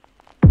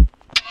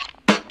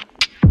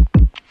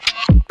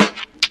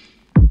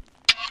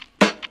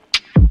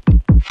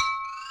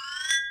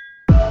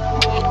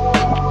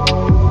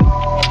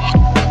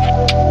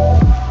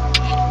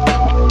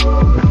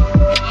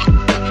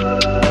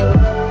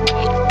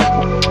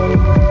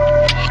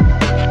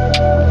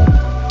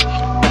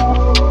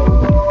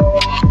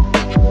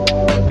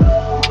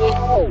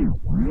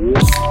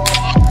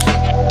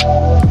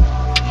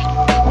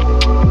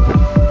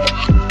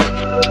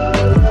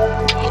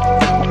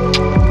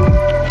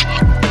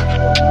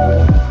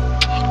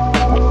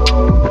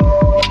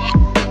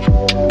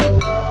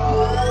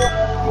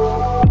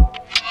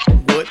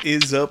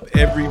is up,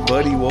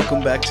 everybody?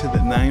 Welcome back to the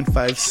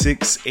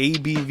 956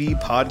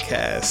 ABV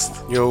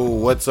podcast. Yo,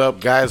 what's up,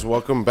 guys?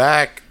 Welcome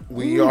back.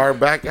 We are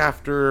back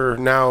after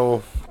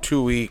now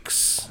 2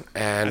 weeks,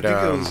 and I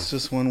think it was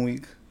just 1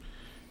 week.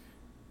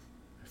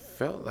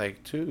 Felt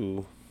like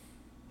two.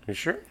 You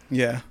sure?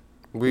 Yeah.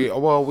 We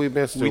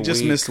missed. We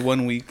just missed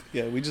 1 week.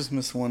 Yeah, we just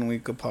missed 1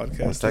 week of podcast.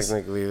 Well,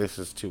 technically, this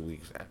is 2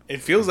 weeks.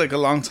 It feels like a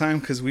long time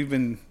because we've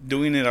been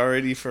doing it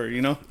already for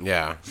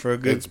for a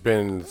good. It's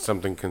been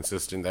something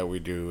consistent that we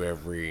do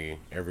every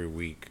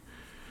week.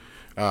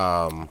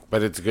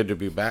 But it's good to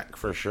be back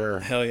for sure.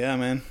 Hell yeah,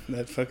 man!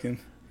 That fucking.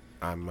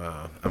 I'm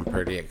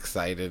pretty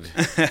excited.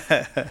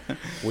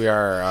 We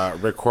are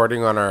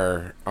recording on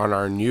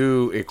our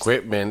new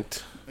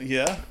equipment.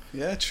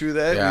 Yeah, true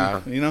that.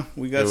 Yeah,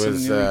 we got some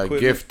new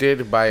equipment.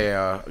 Gifted by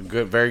a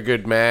very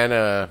good man,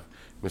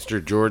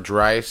 Mr. George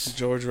Rice.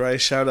 George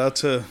Rice, shout out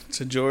to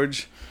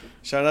George.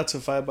 Shout out to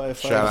 5x5.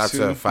 Shout out to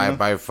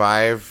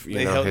 5x5.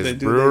 You know, his they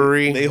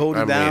brewery. They hold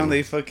it down.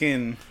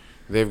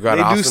 They've got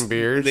awesome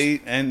beers. They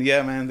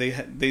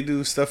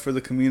do stuff for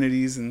the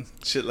communities and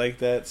shit like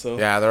that. So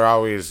yeah, they're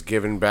always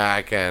giving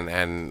back,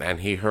 and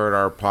he heard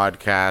our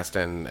podcast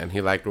and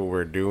he liked what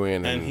we're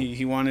doing, and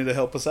he wanted to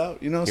help us out.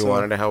 He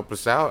wanted to help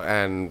us out,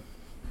 and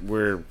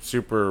we're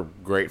super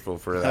grateful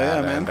for that.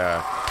 Yeah, man.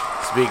 And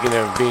speaking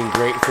of being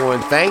grateful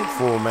and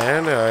thankful,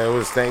 man, it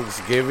was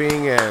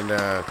Thanksgiving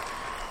and.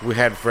 We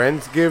had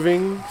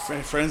Friendsgiving,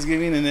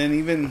 and then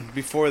even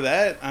before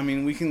that, I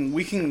mean, we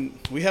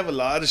have a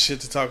lot of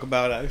shit to talk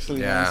about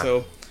actually. Yeah. Man.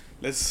 So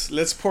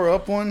let's pour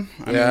up one.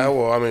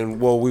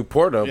 We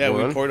poured up one. Yeah,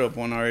 we poured up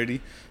one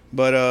already,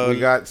 but we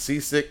got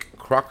Seasick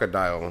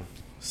Crocodile.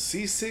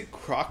 Seasick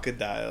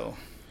Crocodile.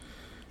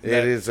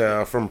 It is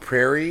from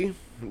Prairie.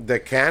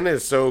 The can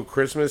is so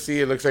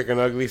Christmassy. It looks like an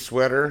ugly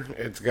sweater.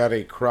 It's got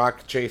a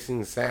croc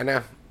chasing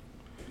Santa.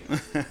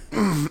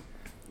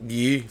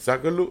 Yeah,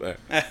 sakaloo.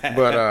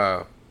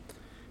 But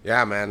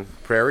yeah, man,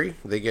 Prairie,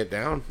 they get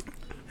down.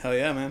 Hell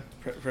yeah, man.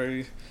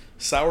 Prairie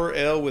sour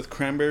ale with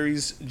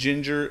cranberries,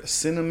 ginger,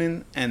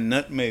 cinnamon, and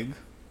nutmeg.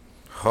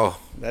 Oh,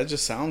 that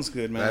just sounds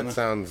good, man. That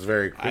sounds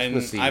very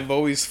Christmassy. I've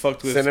always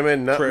fucked with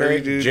cinnamon, nutmeg,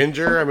 Prairie, dude.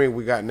 Ginger. I mean,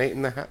 we got Nate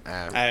in the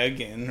house.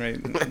 Again,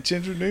 right?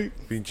 Ginger Nate.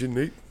 Ginger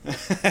Nate.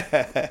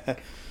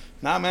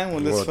 Nah, man. Well,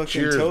 let's fucking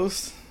cheers.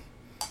 toast.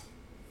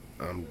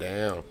 I'm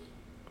down.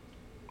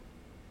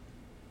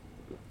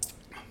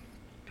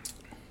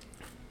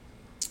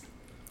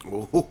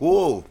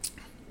 Whoa.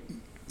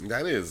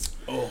 That is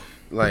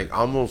like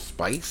almost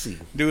spicy.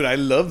 Dude, I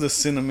love the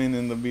cinnamon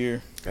in the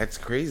beer. That's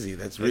crazy.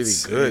 That's really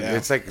good. Yeah.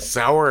 It's like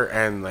sour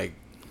and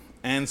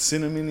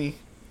cinnamony.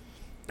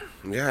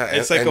 Yeah,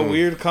 it's like a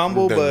weird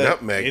combo, but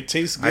nutmeg. It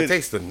tastes good. I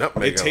taste the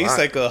nutmeg. It tastes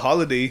like a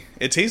holiday.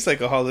 It tastes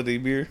like a holiday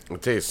beer.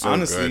 It tastes so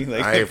honestly, good.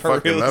 Like, I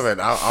fucking love it.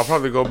 I'll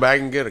probably go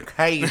back and get a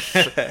case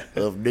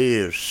of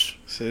this.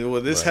 So,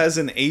 this has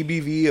an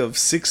ABV of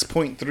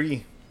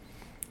 6.3.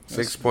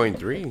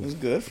 6.3. That's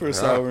good for a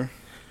sour.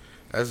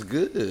 That's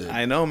good.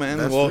 I know, man.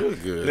 That's real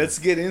good. Let's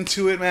get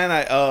into it, man.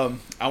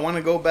 I want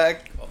to go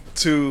back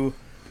to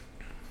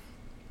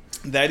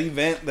that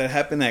event that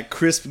happened at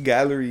Crisp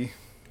Gallery.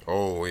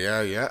 Oh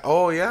yeah.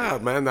 Oh yeah,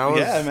 man. That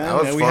was man. That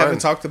was fun. We haven't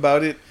talked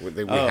about it. We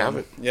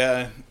haven't.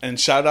 Yeah, and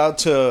shout out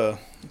to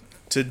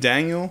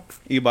Daniel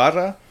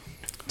Ibarra,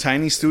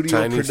 Tiny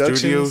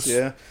Productions.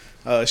 Yeah.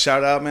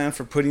 Shout out, man,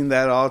 for putting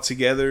that all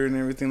together and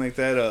everything like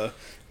that.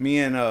 Me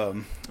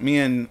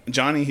and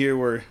Johnny here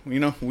were,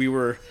 we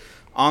were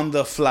on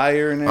the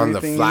flyer and everything.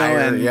 On the flyer,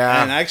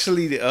 and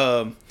actually,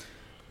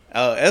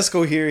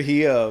 Esco here, he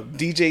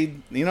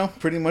DJ'd,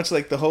 pretty much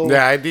like the whole.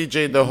 Yeah, I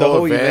DJ'd the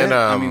whole event.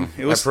 I mean,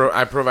 it was.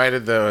 I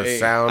provided the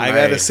sound. I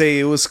gotta say,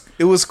 it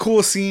was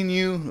cool seeing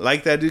you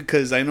like that, dude.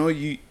 Because I know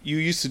you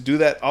used to do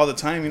that all the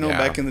time,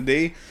 back in the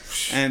day,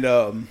 and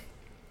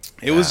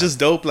it was just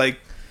dope. Like,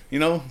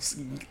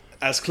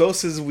 as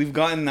close as we've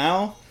gotten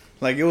now.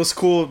 Like, it was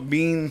cool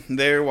being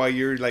there while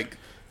you're, like,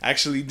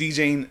 actually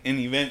DJing an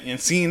event and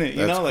seeing it,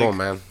 That's cool, like,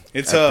 man. I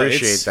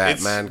appreciate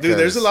that, man. Dude,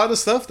 there's a lot of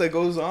stuff that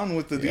goes on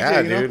with the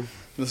DJ,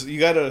 dude. You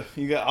got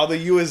all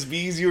the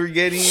USBs you were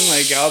getting,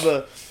 like,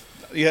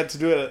 you had to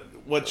do it,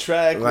 what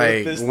track,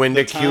 like, when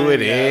to cue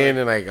it in,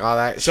 and, like, all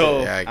that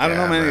so, shit. I don't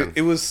know, man.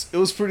 It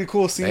was pretty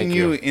cool seeing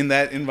you in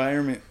that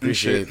environment.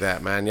 Appreciate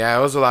that, man. Yeah,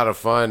 it was a lot of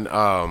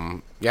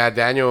fun.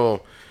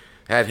 Daniel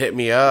had hit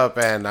me up,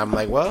 and I'm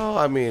like, well,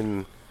 I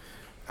mean...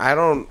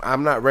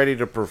 I'm not ready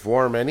to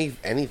perform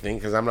anything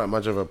because I'm not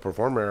much of a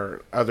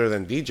performer other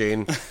than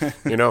DJing,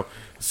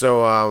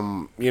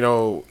 So,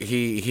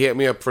 he hit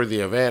me up for the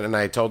event, and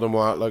I told him,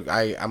 well, look,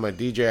 I'm a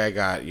DJ. I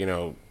got,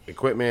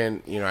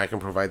 equipment. I can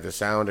provide the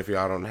sound if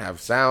y'all don't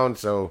have sound.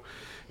 So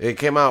it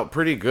came out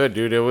pretty good,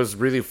 dude. It was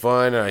really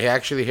fun. He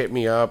actually hit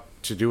me up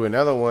to do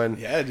another one.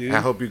 Yeah, dude. I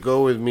hope you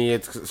go with me.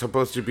 It's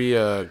supposed to be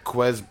a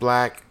Quez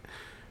Black.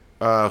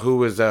 Who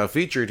was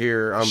featured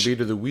here on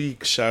Beat of the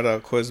Week. Shout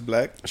out Quez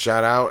Black.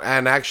 Shout out.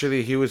 And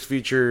actually, he was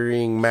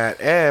featuring Matt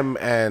M.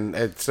 And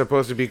it's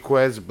supposed to be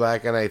Quez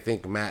Black and I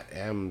think Matt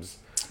M's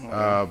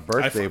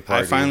birthday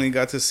party. I finally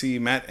got to see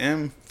Matt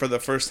M for the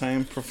first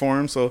time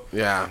perform, so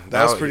yeah,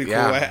 that was pretty cool.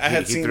 I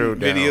had seen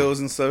videos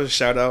and stuff.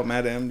 Shout out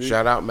Matt M, dude.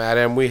 Shout out Matt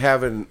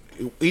M.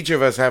 Each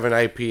of us have an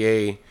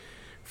IPA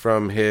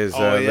from his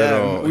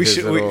little.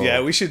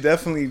 We should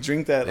definitely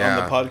drink that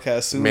on the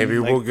podcast soon. Maybe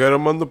we'll get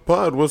him on the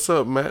pod. What's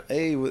up, Matt?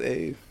 Hey,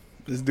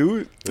 let's do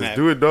it. Let's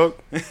do it, dog.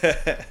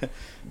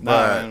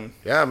 Man.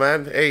 Yeah,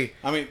 man. Hey,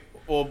 I mean,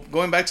 well,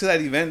 going back to that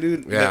event,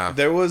 dude. Yeah,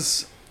 there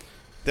was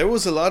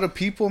a lot of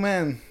people,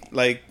 man.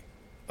 Like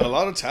a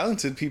lot of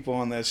talented people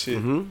on that shit.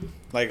 Mm-hmm.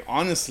 Like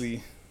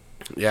honestly.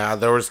 Yeah,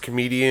 there was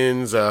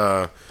comedians.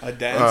 A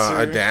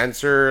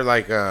dancer,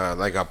 like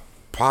a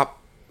pop.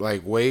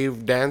 Like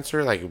wave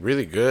dancer, like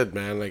really good,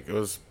 man. Like it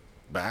was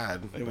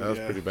bad. That was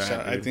pretty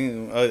bad. I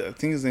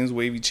think his name's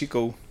Wavy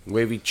Chico.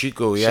 Wavy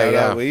Chico, yeah, Shout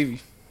out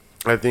Wavy.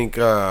 I think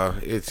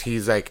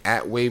he's like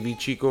at Wavy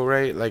Chico,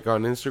 right? Like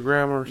on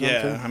Instagram or something.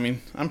 Yeah, I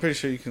mean, I'm pretty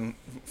sure you can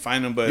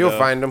find him, but you'll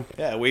find him.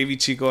 Yeah, Wavy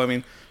Chico. I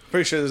mean,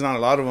 pretty sure there's not a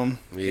lot of them.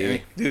 Yeah,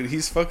 dude,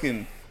 he's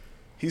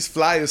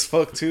fly as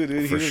fuck too,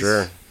 dude. For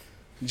sure.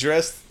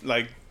 Dressed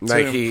like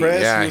he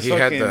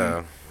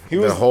had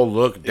the whole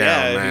look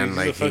down, man. Dude,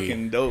 like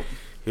fucking dope.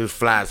 He was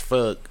fly as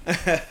fuck.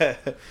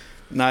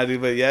 Nah,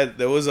 dude, but yeah,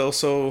 there was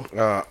also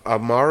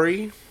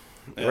Amari,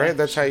 right?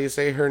 That's how you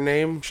say her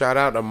name. Shout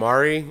out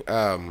Amari.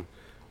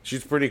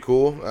 She's pretty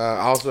cool.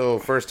 Also,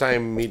 first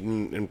time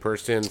meeting in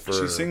person.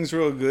 She sings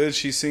real good.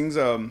 She sings.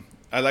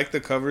 I like the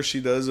cover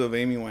she does of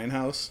Amy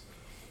Winehouse.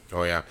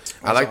 Oh yeah,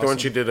 I like the one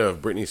she did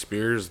of Britney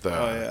Spears.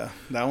 That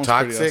one's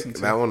Toxic. Pretty awesome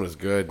too. That one was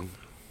good.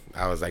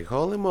 I was like,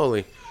 holy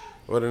moly.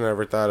 Would have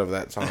never thought of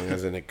that song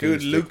as an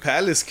acoustic. Dude, Luke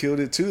Palace killed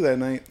it too that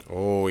night.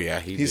 Oh yeah,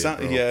 he's did,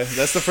 bro. Yeah,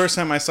 that's the first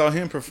time I saw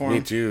him perform. Me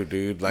too,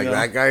 dude. Like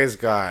that guy's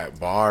got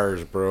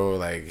bars, bro.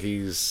 Like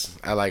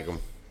I like him.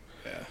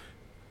 Yeah,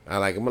 I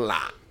like him a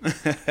lot.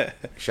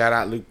 Shout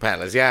out Luke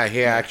Palace. Yeah,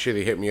 he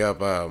actually hit me up.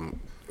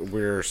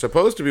 We're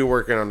supposed to be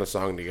working on a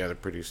song together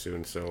pretty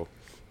soon, so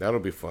that'll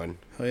be fun.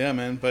 Oh yeah,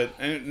 man. But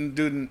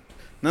dude,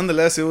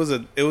 nonetheless, it was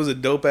a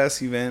dope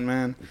ass event,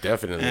 man.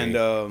 Definitely.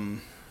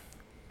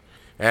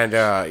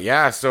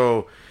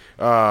 So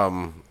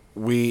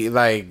we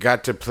like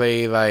got to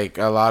play like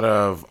a lot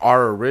of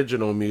our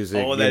original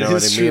music. Oh, you know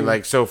what I mean?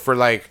 Like, so for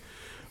like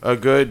a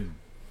good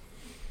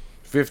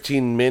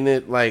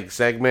 15-minute like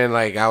segment,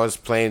 like I was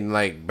playing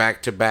like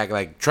back to back,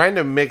 like trying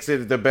to mix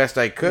it the best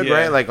I could,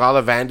 right? Like all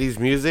of Andy's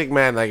music,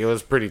 man. Like it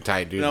was pretty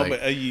tight, dude. No,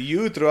 like, but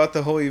you throughout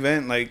the whole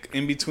event, like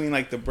in between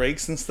like the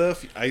breaks and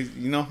stuff,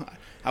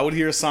 I would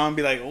hear a song and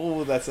be like,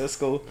 oh, that's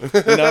Esco.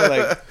 You know,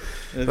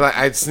 like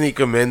I'd sneak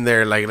them in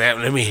there, like,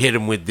 let me hit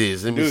them with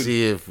this. Let me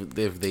see if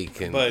they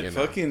can. But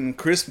fucking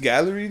Crisp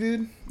Gallery,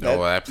 dude.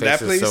 That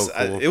place is so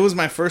cool. It was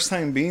my first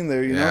time being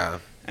there, you know?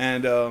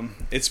 And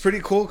it's pretty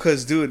cool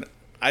because, dude,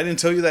 I didn't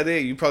tell you that day.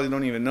 You probably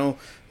don't even know.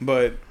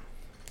 But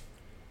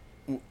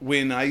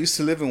when I used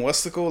to live in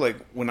Westaco, like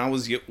when I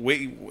was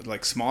way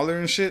like smaller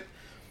and shit,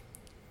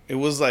 it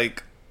was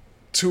like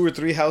 2 or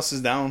 3 houses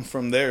down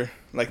from there.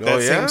 Like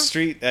that same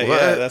street.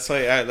 Yeah, that's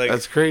why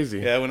that's crazy.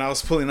 Yeah, when I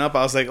was pulling up,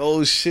 I was like,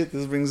 oh shit,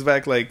 this brings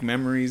back like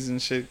memories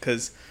and shit.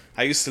 Because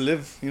I used to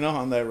live,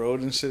 on that road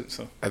and shit.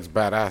 So that's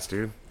badass,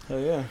 dude. Oh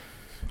yeah.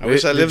 I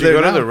wish I lived there. Did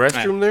you go to the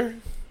restroom there?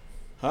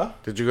 Huh?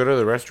 Did you go to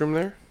the restroom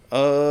there?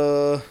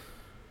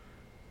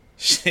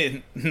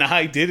 Shit. Nah,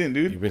 I didn't,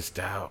 dude. You missed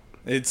out.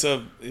 It's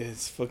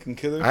fucking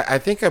killer. I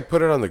think I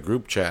put it on the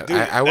group chat. Dude,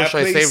 I wish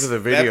I saved the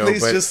video. That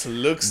place but just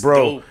looks bro,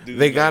 dope, dude.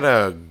 They got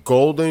a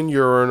golden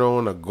urinal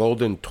and a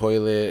golden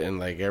toilet, and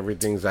like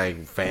everything's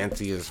like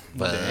fancy as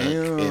fuck.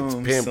 Damn, it's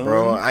pimp, son.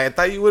 bro. I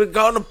thought you would have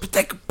gone to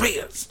take a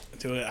piss.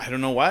 Dude, I don't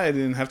know why I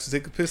didn't have to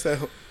take a piss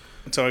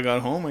until I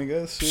got home. I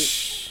guess.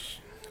 Shit.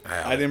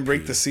 I didn't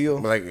break the seal.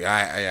 Like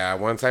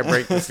once I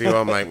break the seal,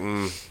 I'm like,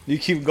 You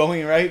keep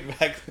going right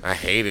back. I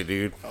hate it,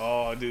 dude.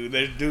 Oh,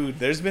 dude,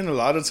 there's been a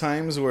lot of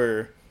times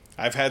where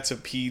I've had to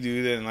pee,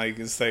 dude, and like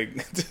it's like,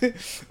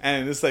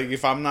 and it's like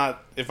if I'm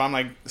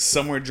like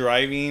somewhere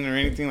driving or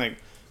anything, like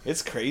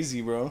it's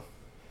crazy, bro.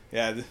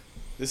 Yeah,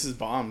 this is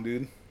bomb,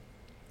 dude.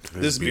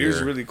 This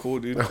beer's really cool,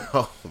 dude.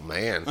 Oh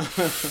man,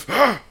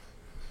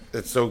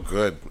 it's so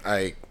good.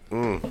 I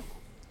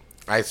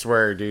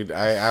swear, dude.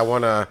 I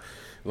wanna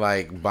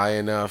like buy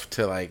enough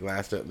to like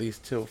last at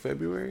least till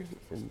February.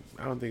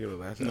 I don't think it'll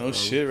last that long. No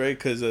shit, right?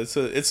 Because it's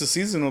a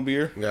seasonal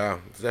beer. Yeah,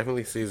 it's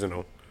definitely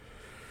seasonal.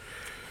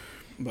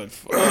 But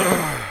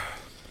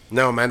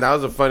no, man, that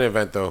was a fun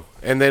event though.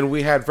 And then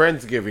we had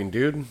Friendsgiving,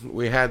 dude.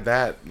 We had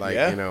that,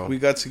 we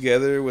got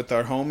together with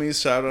our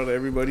homies. Shout out to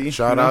everybody.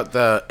 Shout out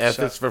the F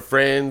is for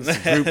Friends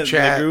group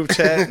chat. The group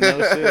chat,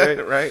 no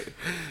shit, right?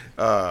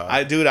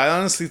 I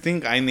honestly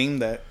think I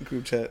named that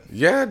group chat.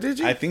 Yeah, did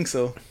you? I think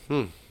so.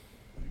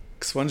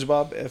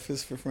 SpongeBob F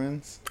is for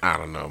Friends. I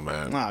don't know,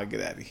 man. Nah,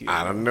 get out of here.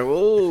 I don't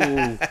know.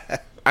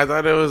 I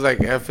thought it was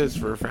like F is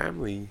for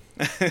family.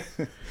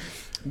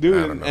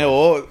 Dude,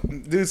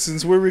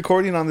 since we're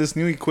recording on this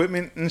new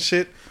equipment and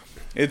shit,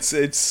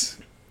 it's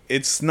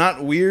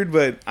not weird,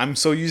 but I'm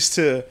so used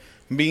to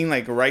being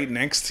like right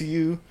next to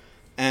you,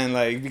 and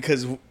like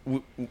because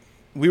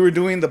we were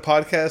doing the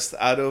podcast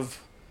out of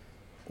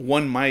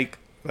one mic,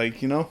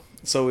 like, you know,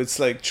 so it's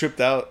like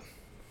tripped out.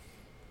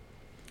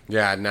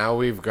 Yeah, now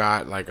we've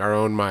got like our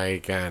own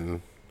mic,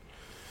 and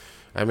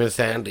I miss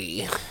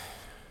Andy.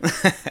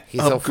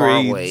 He's so far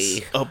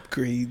away.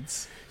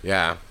 Upgrades.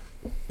 Yeah,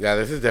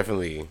 this is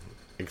definitely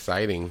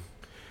exciting.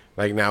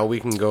 Like now we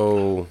can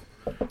go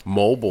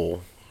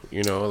mobile.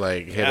 You know,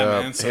 like hit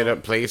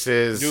up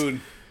places, dude.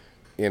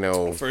 You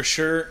know, for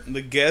sure,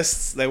 the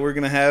guests that we're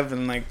gonna have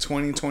in like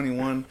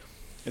 2021,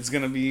 it's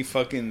gonna be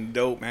fucking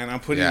dope, man. I'm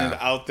putting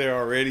it out there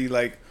already.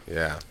 Like,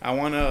 I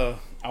wanna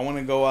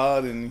go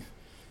out and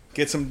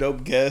get some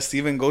dope guests.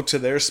 Even go to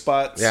their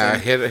spots. Yeah,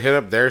 hit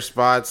up their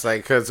spots,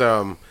 like, cause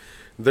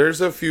there's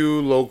a few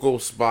local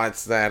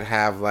spots that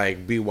have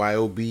like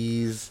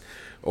BYOBs,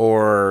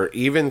 or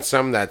even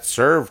some that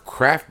serve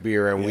craft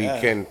beer, and we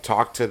can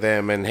talk to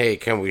them and, hey,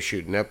 can we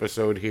shoot an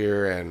episode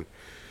here? And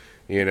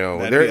you know,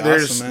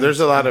 there's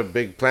a lot of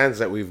big plans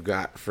that we've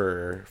got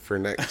for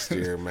next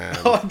year, man.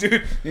 Oh,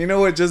 dude, you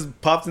know what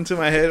just popped into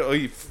my head? Oh,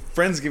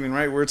 Friendsgiving,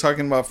 right? We're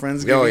talking about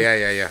Friendsgiving. Oh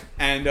yeah.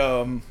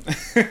 And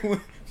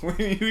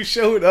when you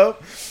showed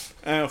up,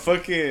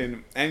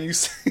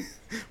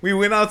 we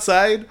went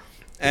outside,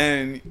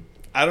 and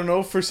I don't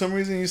know, for some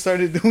reason you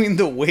started doing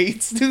the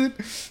weights, dude.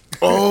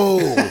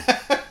 Oh,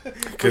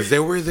 because they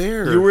were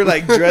there. You were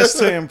like dressed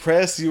to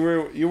impress. You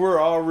were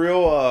all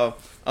real.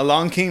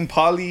 Along Came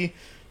Polly.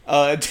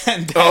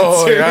 Dancer.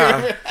 Oh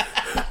yeah.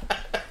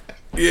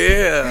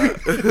 Yeah.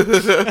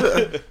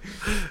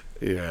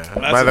 Yeah.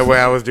 By the way,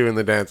 I was doing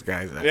the dance,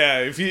 guys. Yeah.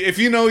 If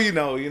you know, you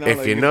know. If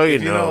like, you know, you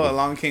know.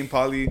 Along Came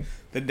Polly,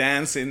 the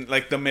dance in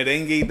like the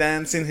merengue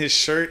dance in his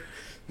shirt.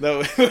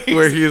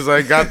 Where he's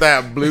like got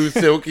that blue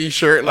silky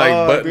shirt like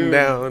buttoned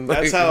down.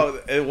 That's how.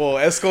 Well,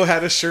 Esco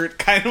had a shirt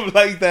kind of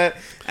like that,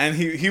 and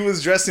he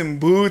was dressed in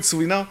boots.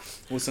 We know,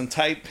 with some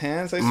tight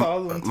pants. I saw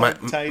them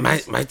tight.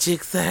 My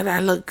chick said I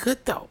look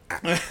good though.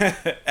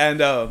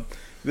 And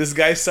this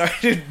guy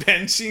started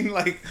benching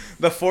like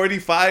the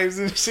 45s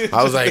and shit.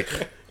 I was like,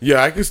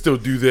 yeah, I can still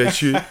do that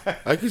shit.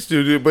 I can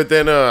still do it. But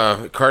then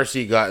car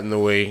seat got in the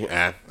way.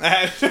 And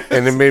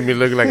it made me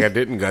look like I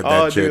didn't got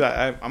that shit. Dude,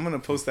 I'm going to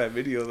post that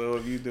video, though,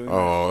 of you doing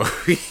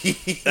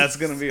that. That's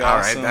going to be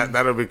awesome. All right,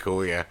 that'll be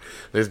cool, yeah.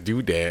 Let's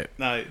do that.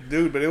 Nah,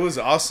 dude, but it was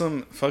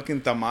awesome.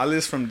 Fucking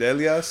tamales from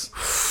Delia's.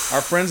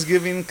 Our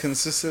Friendsgiving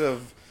consisted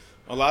of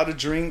a lot of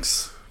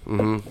drinks.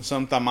 Mm-hmm.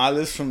 Some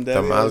tamales from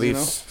Delia's, tamales. You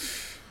know?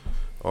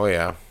 Oh,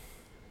 yeah.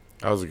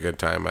 That was a good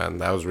time, man.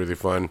 That was really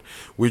fun.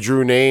 We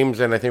drew names,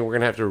 and I think we're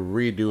going to have to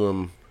redo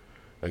them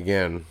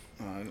again.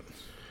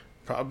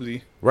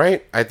 Probably.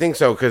 Right? I think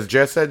so, because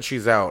Jess said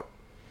she's out.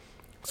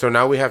 So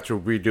now we have to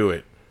redo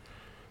it.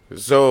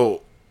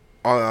 So,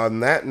 on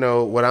that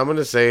note, what I'm going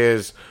to say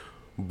is,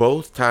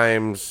 both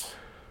times,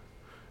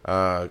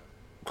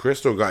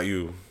 Crystal got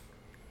you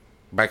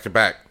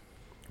back-to-back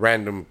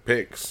random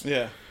picks.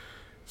 Yeah.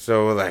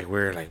 So, like,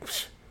 we're like...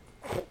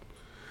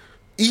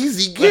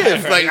 Easy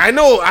gift. Right. Like I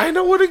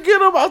know what to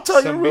get him. I'll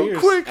tell some you real beers.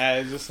 quick.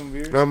 Just some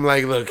beers. I'm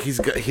like, look,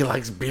 he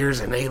likes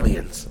beers and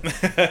aliens.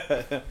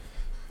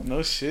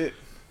 No shit.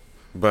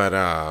 But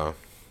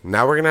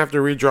now we're gonna have to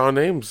redraw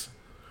names.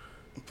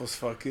 Just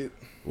fuck it.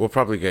 We'll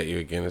probably get you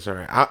again. It's all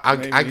right.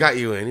 I got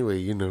you anyway.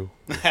 You know.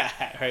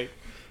 Right.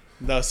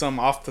 Some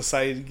off the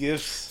side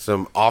gifts.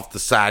 Some off the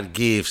side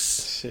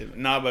gifts. Shit.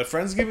 Nah, but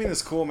Friendsgiving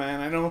is cool, man.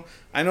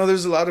 I know.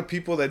 There's a lot of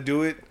people that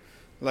do it,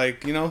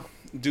 like, you know,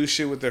 do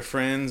shit with their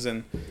friends,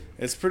 and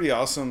it's pretty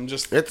awesome.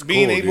 Just it's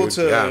being cool, able dude.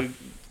 to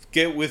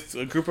get with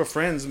a group of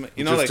friends,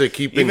 you know, just like to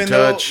keep in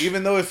touch.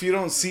 Even though if you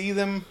don't see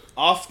them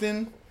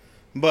often,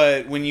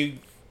 but when you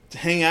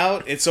hang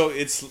out, it's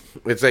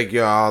like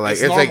y'all, like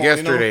it's normal, like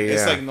yesterday. You know?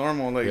 It's like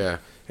normal. Like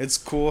it's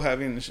cool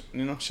having,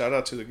 you know. Shout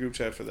out to the group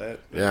chat for that.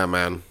 Yeah,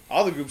 man.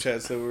 All the group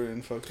chats that were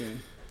in fucking.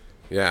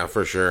 Yeah,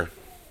 for sure.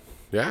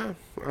 Yeah,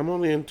 I'm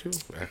only in 2.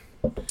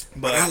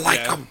 But I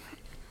like them.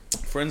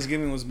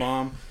 Friendsgiving was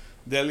bomb.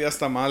 Delia's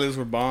tamales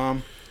were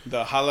bomb.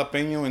 The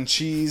jalapeno and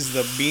cheese,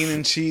 the bean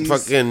and cheese,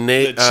 fucking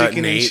Nate, the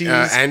chicken and cheese.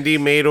 Andy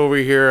made over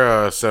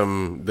here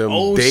some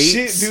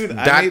dates, shit,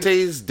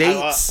 dude!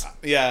 Dates.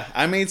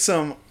 I made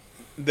some.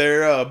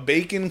 They're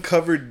bacon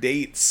covered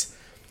dates,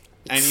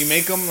 and you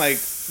make them like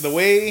the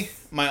way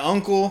my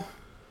uncle.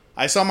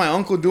 I saw my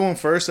uncle do them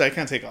first. So I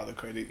can't take all the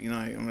credit, you know.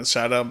 I'm gonna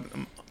shout out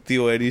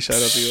Theo Eddie.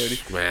 Shout out Theo Eddie.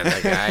 Man,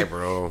 that guy,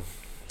 bro.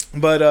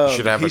 But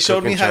he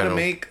showed me how to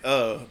make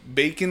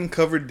bacon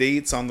covered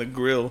dates on the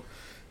grill,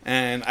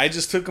 and I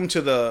just took them to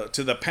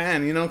the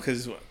pan, you know,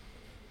 because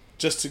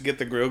just to get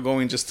the grill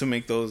going, just to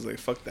make those, like,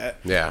 fuck that.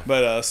 Yeah.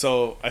 But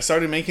so I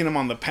started making them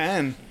on the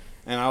pan,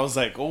 and I was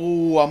like,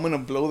 oh, I'm gonna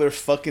blow their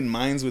fucking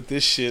minds with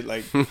this shit,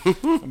 like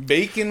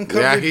bacon covered dates.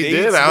 Yeah, he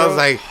did. Bro. I was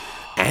like,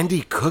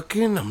 Andy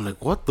cooking? I'm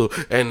like, what the?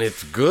 And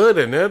it's good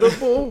and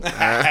edible.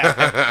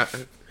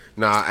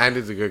 Nah,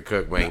 Andy's a good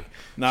cook, man.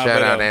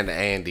 Shout out to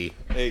Andy.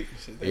 Hey,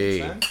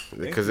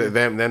 because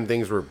them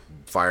things were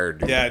fired,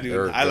 dude. Yeah,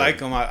 dude, I like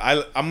them.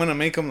 I'm gonna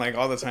make them like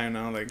all the time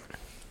now. Like,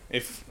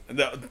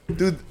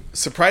 dude,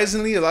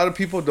 surprisingly, a lot of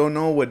people don't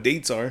know what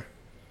dates are.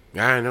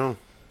 Yeah, I know.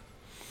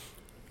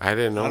 I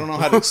didn't know. I don't know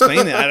how to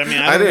explain it. I mean,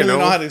 I don't didn't really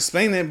know how to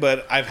explain it,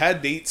 but I've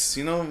had dates,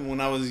 you know,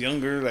 when I was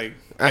younger. Like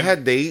I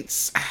had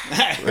dates.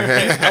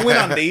 I went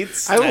on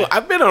dates.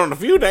 I've been on a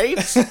few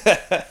dates.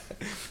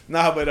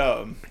 Nah,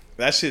 but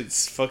that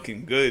shit's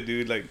fucking good,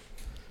 dude. Like,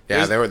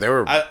 yeah, they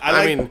were. I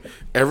like, mean,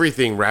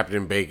 everything wrapped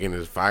in bacon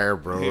is fire,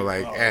 bro.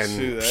 Like,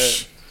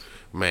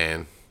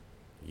 man,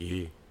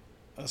 yeah.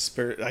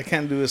 I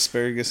can't do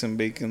asparagus and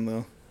bacon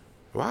though.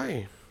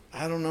 Why?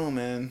 I don't know,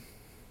 man.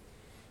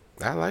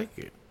 I like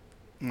it.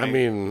 I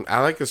mean,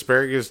 I like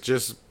asparagus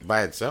just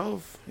by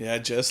itself. Yeah,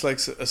 Jess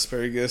likes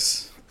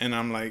asparagus, and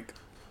I'm like,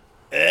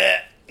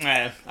 I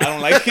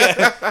don't like it.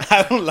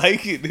 I don't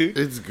like it, dude.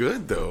 It's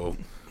good though.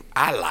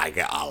 I like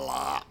it a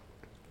lot.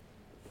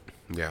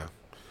 Yeah.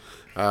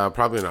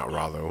 Probably not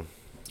raw though.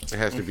 It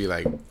has to be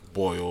like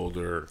boiled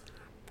or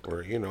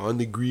you know, on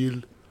the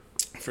grill.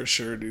 For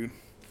sure, dude.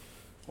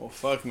 Well,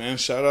 fuck, man.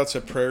 Shout out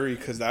to Prairie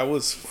because that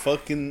was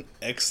fucking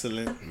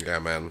excellent. Yeah,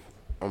 man.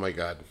 Oh my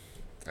god,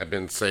 I've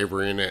been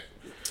savoring it.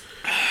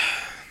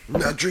 I'm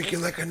not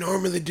drinking like I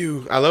normally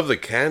do. I love the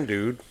can,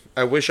 dude.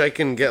 I wish I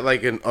can get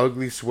like an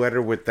ugly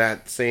sweater with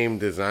that same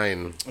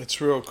design. It's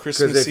real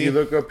Christmassy. Because if you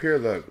look up here,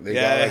 look, they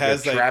got like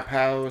has a trap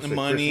house,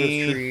 money. a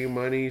Christmas tree,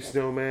 money,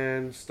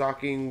 snowman,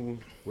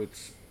 stocking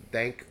with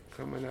stank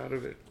coming out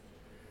of it,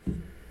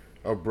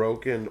 a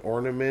broken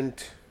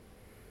ornament.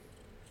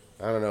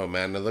 I don't know,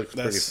 man. It looks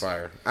pretty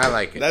fire. I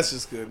like it. That's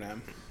just good,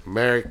 man.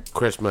 Merry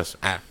Christmas.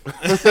 Nah,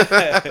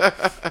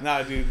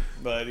 dude.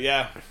 But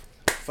yeah,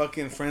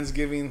 fucking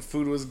Friendsgiving.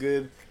 Food was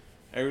good.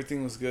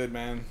 Everything was good,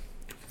 man.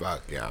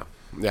 Fuck yeah.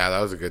 Yeah,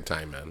 that was a good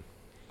time, man.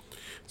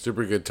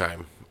 Super good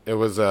time. It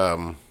was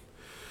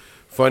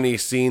funny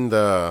seeing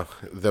the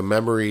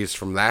memories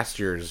from last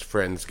year's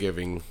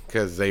Friendsgiving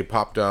because they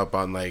popped up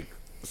on like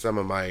some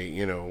of my,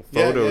 you know,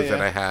 photos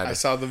that I had. I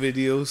saw the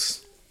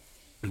videos.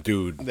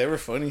 Dude. They were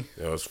funny.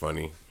 It was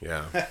funny,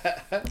 yeah.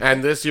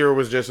 And this year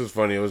was just as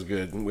funny. It was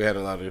good. We had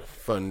a lot of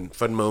fun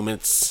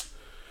moments.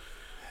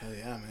 Hell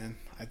yeah, man.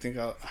 I think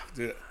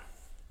dude,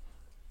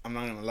 I'm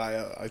not gonna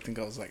lie. I think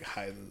I was like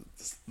high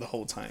the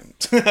whole time.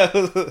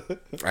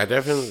 I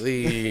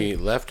definitely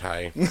left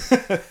high.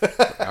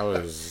 I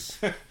was.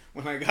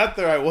 When I got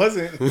there, I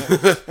wasn't.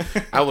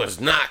 I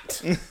was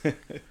not.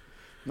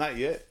 Not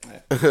yet.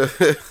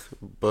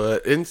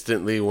 But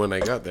instantly when I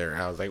got there,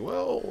 I was like,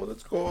 "Well,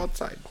 let's go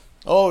outside."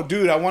 Oh,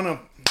 dude,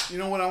 you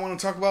know what I want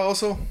to talk about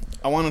also?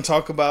 I want to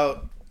talk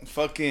about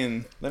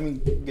fucking, let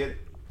me get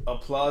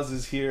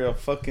applauses here.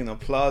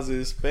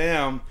 Applauses.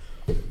 Bam.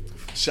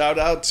 Shout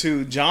out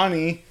to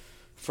Johnny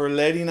for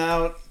letting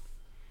out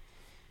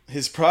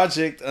his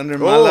project under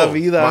Mala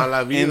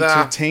Vida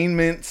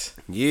Entertainment.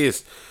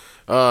 Yes.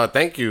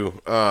 Thank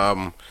you.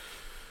 Yeah,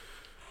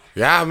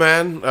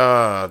 man.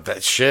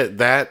 That's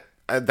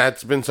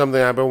been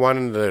something I've been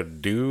wanting to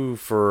do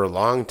for a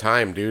long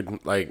time, dude.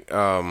 Like,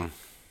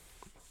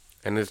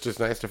 and it's just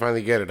nice to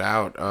finally get it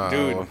out.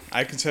 Dude,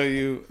 I can tell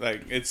you,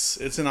 like,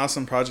 it's an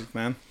awesome project,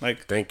 man.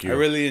 Like, thank you. I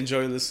really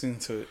enjoy listening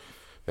to it.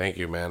 Thank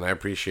you, man. I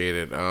appreciate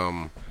it.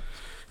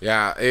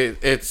 Yeah,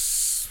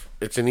 it's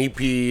an EP.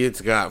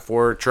 It's got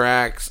 4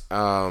 tracks.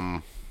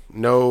 No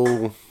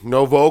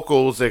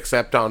vocals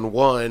except on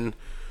one.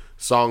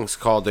 Song's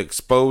called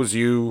 "Expose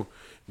You."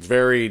 It's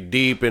very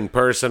deep and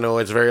personal.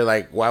 It's very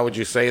like, why would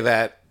you say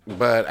that?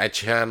 But I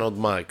channeled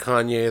my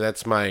Kanye.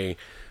 That's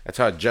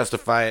how I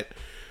justify it.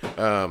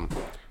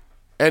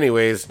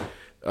 Anyways,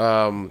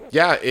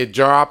 yeah, it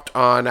dropped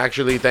on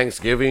actually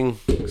Thanksgiving.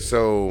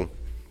 So,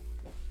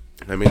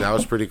 I mean, that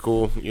was pretty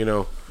cool. You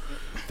know,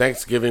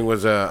 Thanksgiving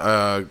was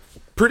a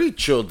pretty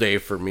chill day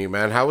for me,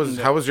 man. How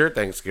was your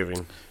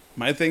Thanksgiving?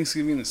 My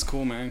Thanksgiving is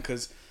cool, man,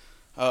 because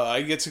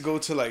I get to go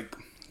to like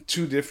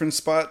 2 different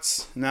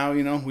spots now.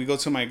 You know, we go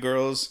to my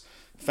girls'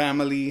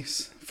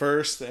 families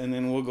first, and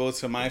then we'll go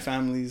to my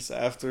families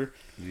after.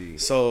 Yeah.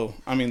 So,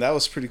 I mean, that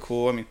was pretty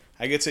cool. I mean,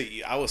 I get to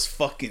eat. I was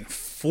fucking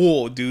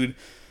full, dude.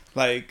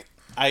 Like,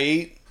 I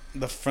ate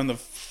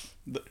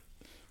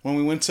when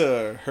we went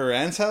to her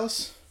aunt's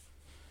house.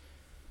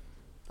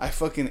 I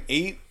fucking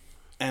ate,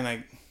 and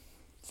I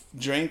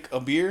drank a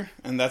beer,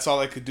 and that's all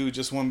I could do,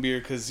 just one beer,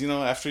 because, you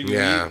know, after you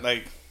eat,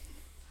 like,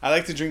 I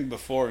like to drink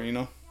before, you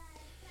know.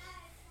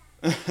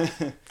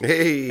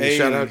 Hey,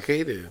 shout out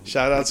Caden.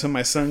 Shout out to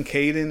my son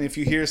Caden. If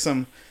you hear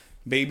some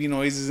baby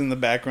noises in the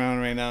background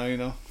right now, you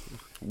know.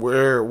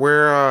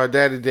 We're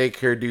daddy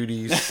daycare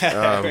duties.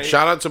 Right.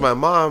 Shout out to my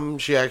mom.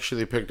 She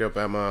actually picked up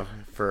Emma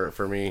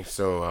for me.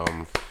 So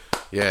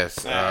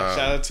yes. Shout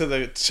out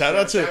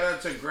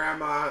to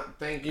Grandma.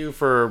 Thank you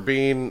for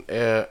being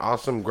an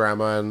awesome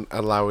grandma and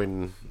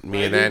allowing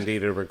me and Andy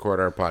to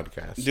record our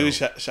podcast. Dude,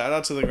 shout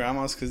out to the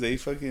grandmas because they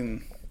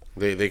fucking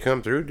they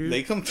come through, dude.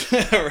 They come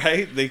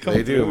right. They come.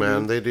 They through, do,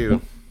 man. They do.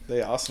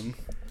 They awesome.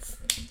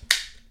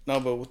 No,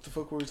 but what the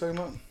fuck were we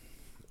talking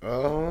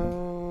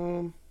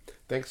about?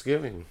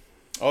 Thanksgiving.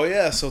 Oh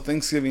yeah, so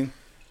Thanksgiving,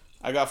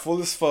 I got full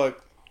as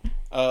fuck.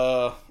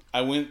 I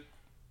went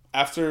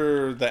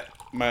after that.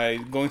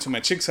 Going to my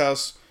chick's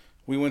house.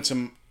 We went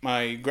to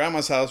my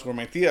grandma's house where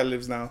my tia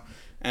lives now,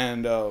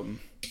 and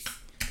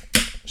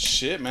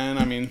Shit, man.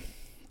 I mean,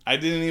 I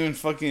didn't even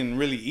fucking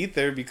really eat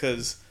there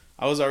because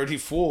I was already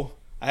full.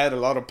 I had a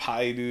lot of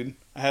pie, dude.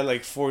 I had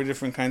like 4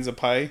 different kinds of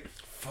pie.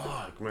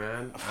 Fuck,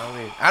 man.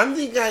 I don't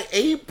think I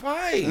ate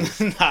pie.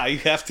 Nah, you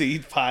have to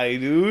eat pie,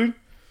 dude.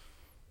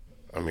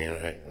 I mean,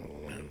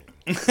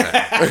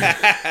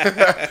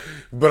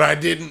 but I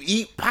didn't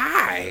eat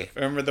pie.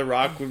 Remember, The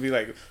Rock would be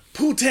like,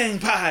 "Poo-tang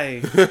pie."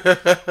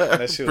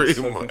 That shit was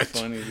fucking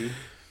funny, dude.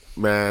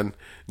 Man,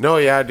 no,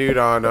 yeah, dude.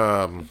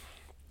 On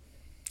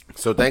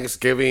so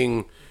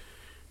Thanksgiving,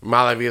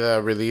 Mala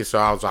Vida released, so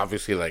I was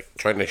obviously like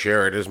trying to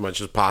share it as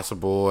much as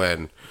possible,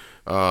 and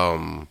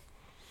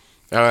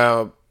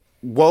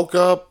woke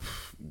up.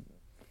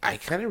 I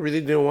kind of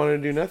really didn't want to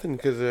do nothing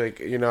because, like,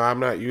 you know, I'm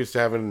not used to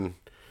having,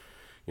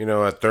 you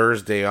know, a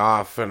Thursday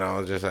off, and I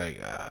was just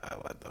like,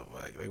 what the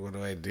fuck? Like, what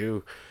do I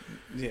do?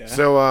 Yeah.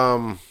 So,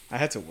 I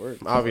had to work.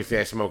 Obviously,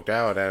 I smoked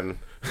out and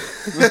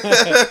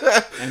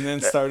and then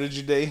started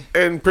your day.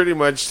 And pretty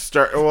much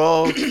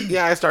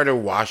I started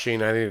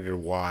washing. I needed to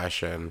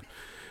wash, and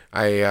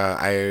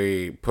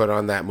I put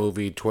on that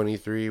movie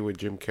 23 with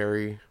Jim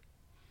Carrey.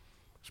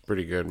 It's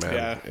pretty good, man.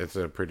 Yeah. It's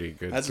a pretty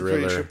good That's thriller.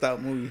 a pretty tripped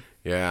out movie.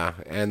 Yeah,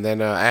 and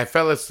then I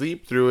fell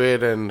asleep through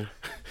it, and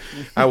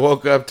I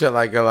woke up to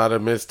like a lot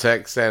of missed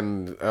texts,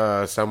 and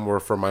some were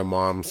from my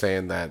mom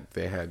saying that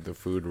they had the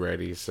food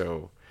ready.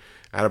 So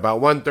at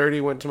about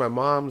 1:30, went to my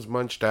mom's,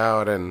 munched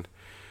out, and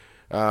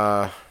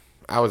I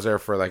was there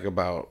for like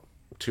about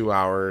 2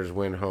 hours.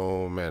 Went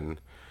home, and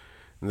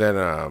then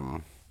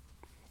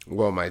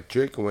my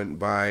chick went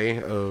by.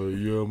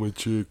 Yeah, my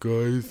chick,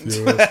 guys.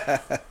 Yeah.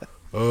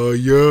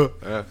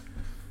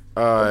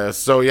 Yeah.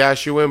 So yeah,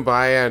 she went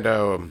by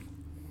and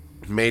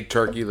made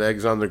turkey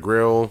legs on the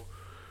grill,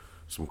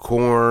 some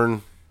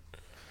corn,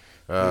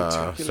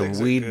 some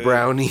weed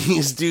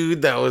brownies,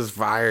 dude. That was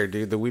fire,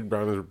 dude. The weed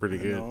brownies were pretty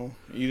good. No,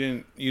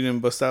 you didn't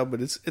bust out,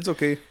 but it's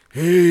okay.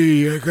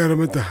 Hey, I got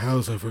them at the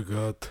house. I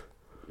forgot.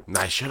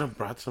 I should have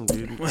brought some,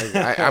 dude.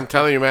 I'm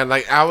telling you, man.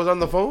 Like, I was on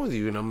the phone with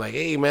you, and I'm like,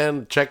 hey,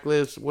 man,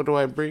 checklist. What do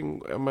I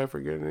bring? Am I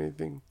forgetting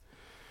anything?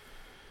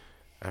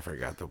 I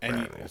forgot the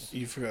brownies.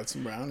 You forgot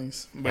some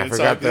brownies. But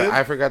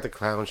I forgot the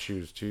clown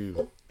shoes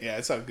too. Yeah,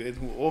 it's all good.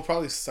 We'll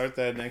probably start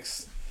that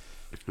next.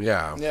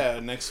 Yeah. Yeah,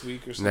 next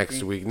week or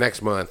something.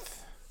 Next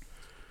month.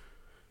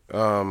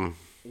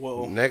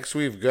 Next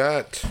we've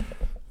got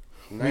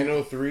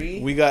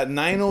 903. We got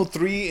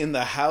 903 in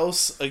the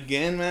house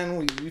again,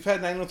 man. We've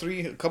had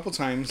 903 a couple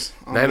times.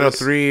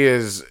 903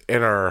 is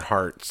in our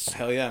hearts.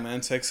 Hell yeah,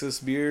 man! Texas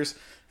beers.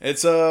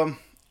 It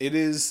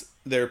is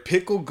their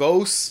Pickle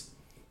Ghost.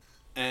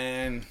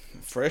 And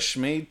fresh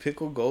made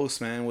Pickle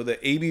Ghost, man, with an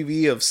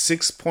ABV of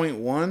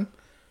 6.1.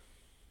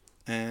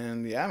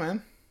 And yeah,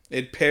 man,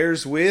 it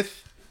pairs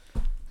with,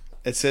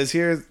 it says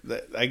here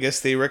that I guess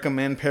they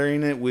recommend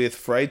pairing it with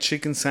fried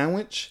chicken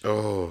sandwich,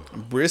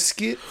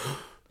 brisket.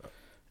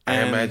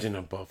 I imagine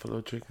a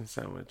buffalo chicken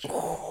sandwich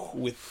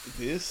with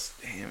this,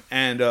 damn,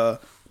 and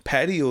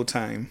patio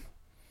time.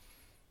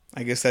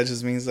 I guess that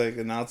just means like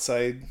an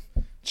outside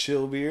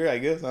chill beer. I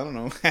guess, I don't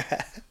know.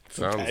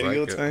 Sounds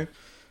patio like time.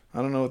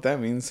 I don't know what that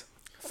means.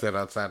 Sit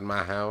outside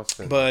my house.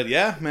 But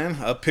yeah, man,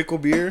 a pickle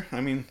beer. I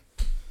mean,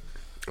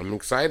 I'm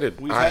excited.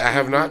 I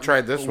have not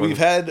tried this one. We've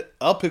had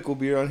a pickle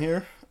beer on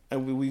here,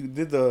 and we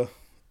did the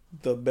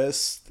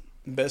best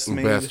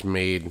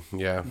made.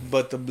 Yeah.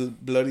 But the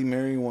Bloody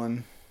Mary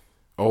one.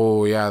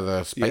 Oh yeah,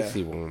 the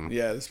spicy one.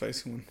 Yeah, the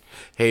spicy one.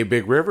 Hey,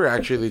 Big River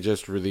actually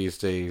just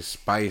released a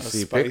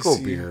spicy pickle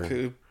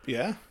beer.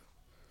 Yeah.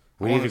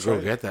 We need to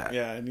go get that.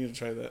 Yeah, I need to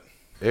try that.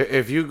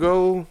 If you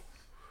go.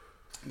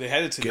 They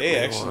had it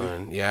today,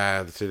 actually.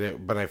 Yeah, today.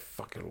 But I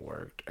fucking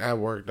worked. I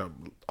worked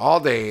all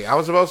day. I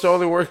was supposed to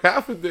only work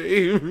half a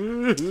day.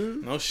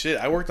 No shit.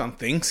 I worked on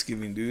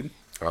Thanksgiving, dude.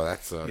 Oh,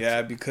 that sucks.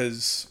 Yeah,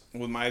 because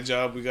with my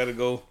job, we got to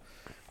go,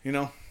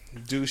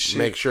 do shit.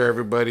 Make sure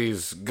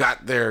everybody's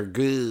got their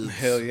goods.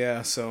 Hell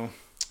yeah. So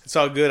it's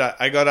all good.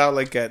 I got out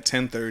like at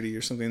 10:30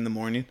 or something in the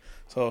morning.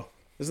 So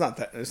it's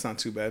not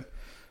too bad.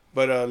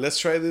 But let's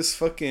try this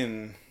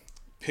fucking...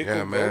 Pickle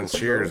yeah, man. Ghost,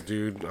 cheers, bro.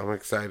 dude. I'm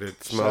excited.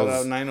 Shout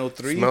out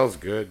 903. Smells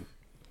good.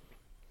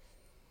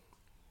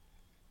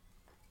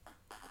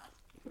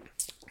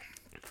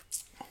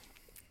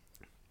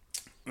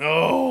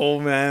 Oh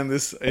man,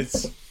 it's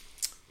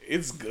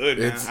good,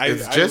 man.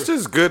 It's just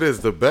as good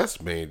as the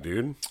best made,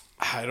 dude.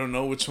 I don't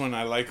know which one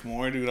I like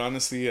more, dude.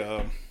 Honestly,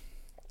 the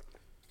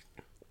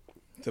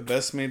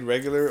best made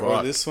regular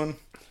or this one.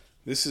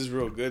 This is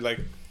real good. Like,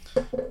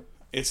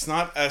 it's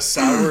not as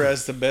sour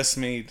as the best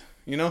made.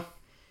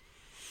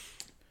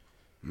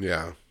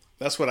 Yeah.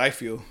 That's what I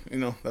feel.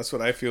 That's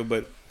what I feel.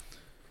 But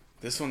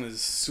this one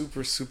is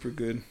super, super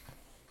good.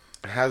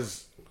 It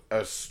has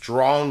a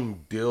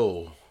strong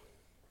dill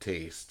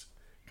taste.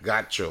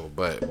 Gacho,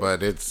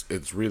 but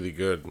it's really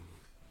good.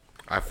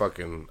 I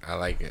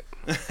like it.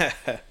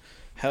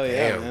 Hell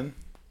yeah, man.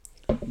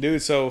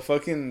 Dude, so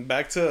fucking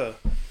back to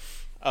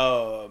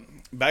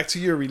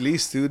your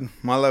release, dude.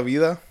 Mala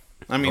Vida.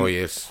 I mean, oh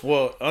yes.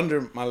 Well,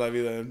 under Mala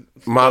Vida.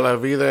 Mala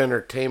Vida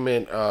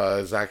Entertainment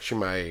is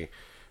actually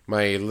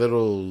my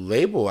little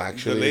label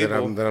actually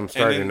that I'm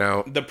starting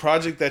out. The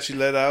project that you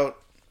let out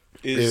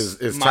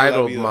is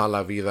titled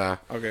Mala Vida.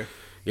 Okay.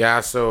 Yeah,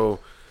 so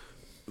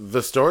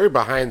the story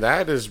behind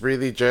that is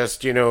really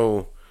just,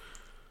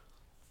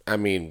 I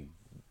mean,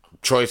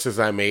 choices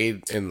I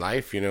made in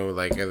life,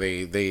 like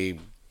they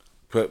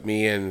put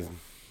me in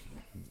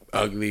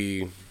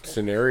ugly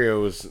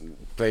scenarios,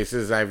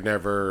 places I've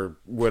never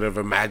would have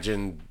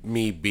imagined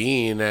me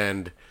being,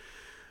 and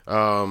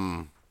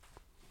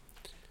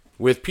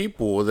with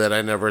people that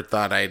I never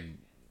thought I'd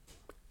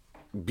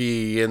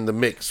be in the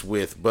mix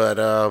with. But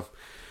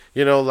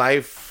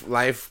life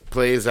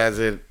plays as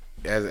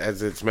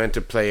it's meant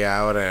to play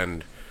out,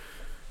 and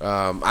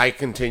I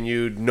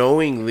continued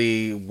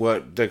knowingly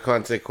what the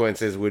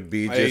consequences would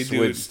be.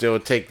 Would still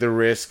take the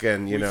risk,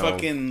 and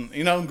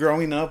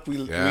growing up,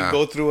 we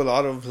go through a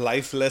lot of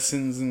life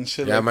lessons and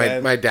shit. Yeah,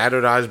 that. My dad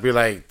would always be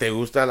like, "Te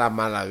gusta la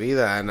mala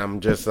vida," and I'm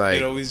just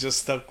like, it always just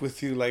stuck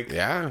with you, like.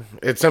 Yeah,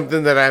 it's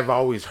something that I've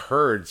always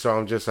heard, so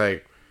I'm just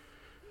like,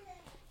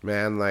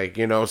 man, like,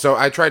 So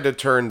I tried to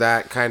turn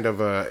that kind of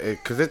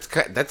because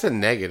that's a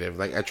negative.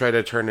 Like, I tried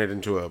to turn it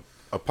into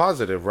a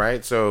positive,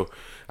 right? So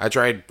I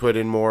tried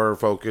putting more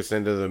focus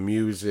into the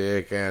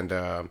music and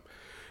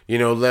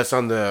less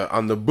on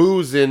the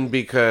boozing,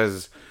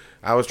 because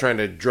I was trying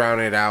to drown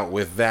it out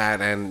with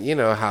that, and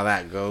how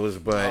that goes.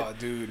 But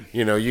dude,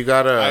 you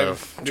gotta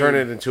turn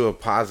it into a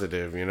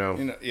positive.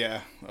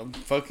 Yeah, I'm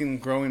fucking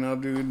growing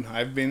up, dude.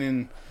 I've been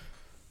in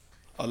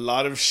a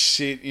lot of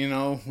shit.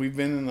 We've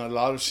been in a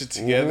lot of shit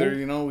together.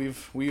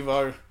 Mm-hmm. We've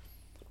our,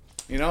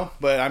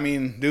 But I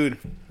mean, dude,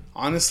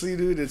 honestly,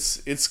 dude,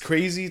 it's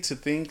crazy to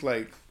think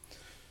like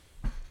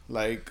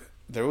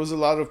there was a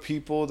lot of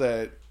people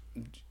that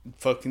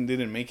fucking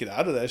didn't make it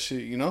out of that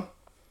shit,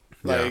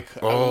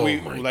 Like,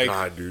 my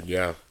God, dude,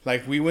 yeah.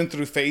 Like, we went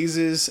through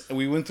phases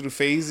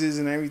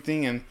and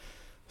everything, and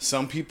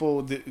some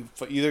people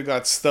either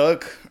got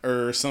stuck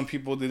or some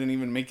people didn't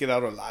even make it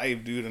out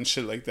alive, dude, and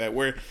shit like that.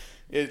 Where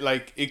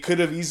it could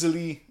have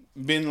easily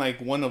been like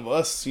one of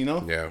us,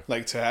 Yeah.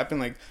 Like, to happen,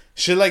 like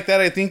shit like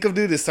that. I think of,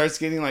 dude, it starts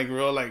getting like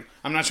real. Like,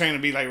 I'm not trying to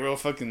be like real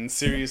fucking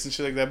serious and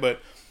shit like that, but.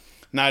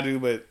 Nah,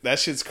 dude, but that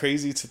shit's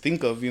crazy to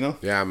think of,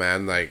 Yeah,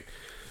 man.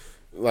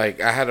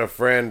 Like I had a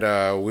friend,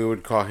 we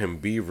would call him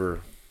Beaver,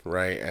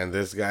 right? And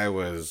this guy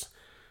was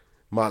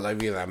Mala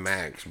Vida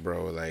Max,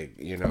 bro. Like,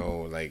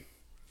 like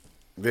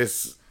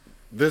this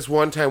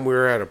one time we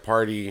were at a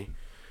party,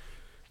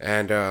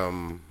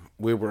 and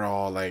we were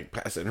all like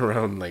passing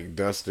around like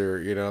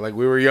Duster, like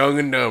we were young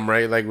and dumb,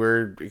 right? Like we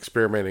were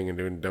experimenting and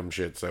doing dumb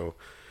shit. So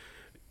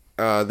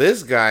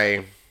this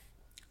guy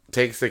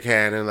takes the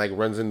can and like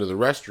runs into the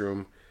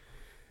restroom.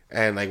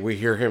 And, like, we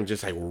hear him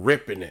just, like,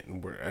 ripping it.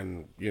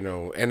 And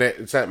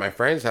it's at my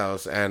friend's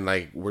house. And,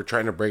 like, we're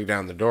trying to break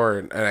down the door.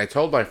 And I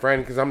told my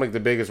friend, because I'm, like, the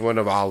biggest one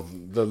of all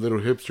the little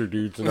hipster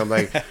dudes. And I'm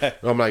like,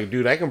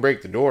 dude, I can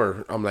break the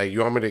door. I'm like,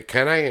 you want me to,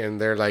 can I? And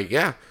they're like,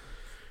 yeah.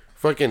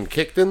 Fucking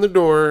kicked in the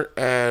door.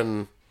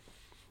 And,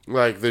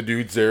 like, the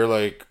dude's there,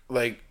 like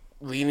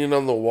leaning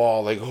on the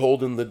wall, like,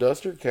 holding the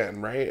duster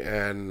can, right?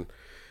 And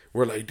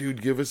we're like,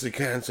 dude, give us a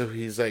can. So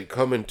he's, like,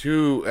 coming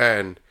to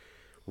and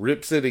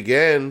rips it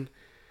again.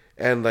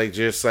 And, like,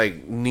 just,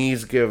 like,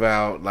 knees give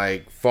out,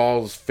 like,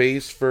 falls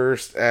face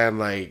first and,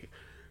 like,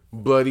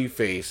 bloody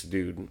face,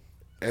 dude.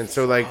 And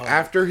so, like,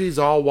 after he's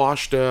all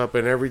washed up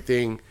and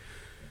everything,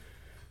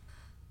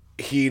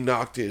 he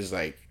knocked his,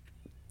 like,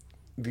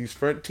 these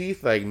front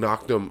teeth, like,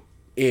 knocked them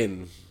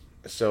in.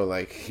 So,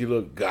 like, he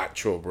looked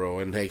gacho, bro.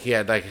 And, like, he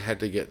had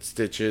to get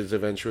stitches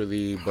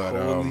eventually. But,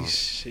 holy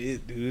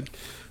shit, dude.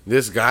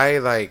 This guy,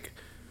 like,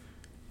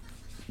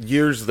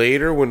 years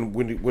later, when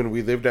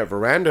we lived at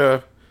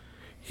Veranda,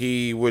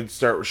 he would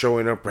start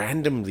showing up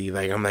randomly.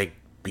 Like, I'm like,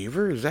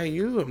 Beaver, is that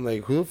you? I'm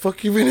like, who the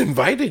fuck even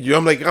invited you?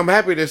 I'm like, I'm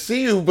happy to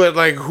see you, but,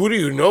 like, who do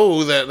you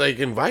know that, like,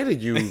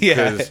 invited you?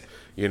 Because,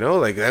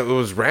 like, that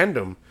was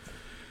random.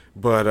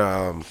 But,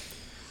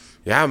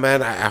 yeah,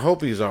 man, I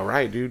hope he's all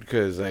right, dude,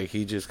 because, like,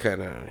 he just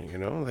kind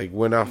of, like,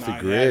 went off the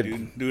grid. Yeah,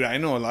 dude, I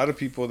know a lot of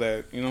people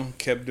that,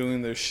 kept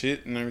doing their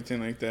shit and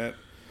everything like that.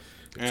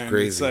 It's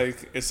crazy.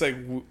 It's like,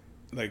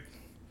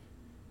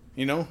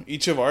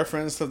 each of our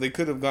friends stuff, they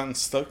could have gotten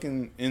stuck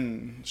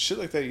in shit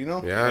like that,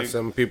 Yeah, like,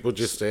 some people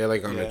just stay,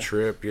 like, on a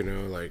trip,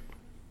 like,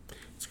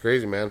 it's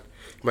crazy, man.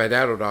 My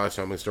dad would always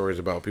tell me stories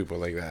about people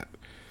like that.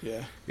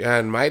 Yeah. Yeah,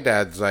 and my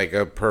dad's, like,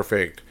 a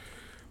perfect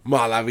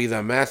Mala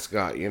Vida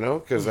mascot,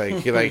 because,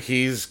 like,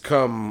 he's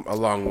come a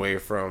long way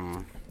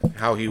from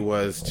how he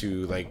was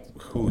to, like,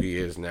 who he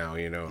is now,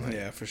 Like,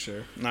 yeah, for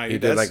sure. Nah, he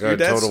did, like, a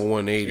total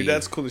 180. Your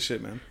dad's cool as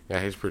shit, man.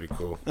 Yeah, he's pretty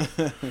cool.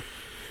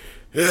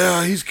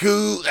 Yeah, he's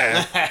cool.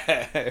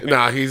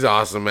 Nah, he's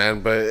awesome,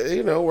 man. But,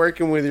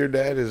 working with your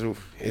dad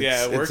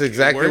it's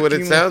exactly what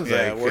it sounds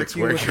like. It's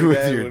working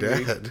with your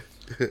dad.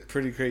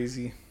 Pretty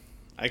crazy.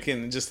 I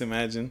can just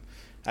imagine.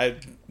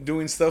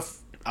 Doing stuff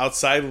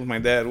outside with my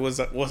dad was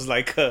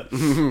like,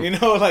 anything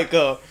I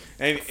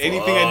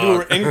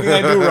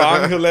do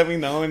wrong, he'll let me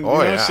know,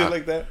 and shit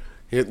like that.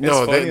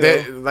 No,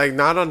 they like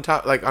not on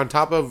top. Like on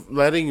top of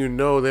letting you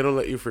know, they don't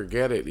let you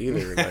forget it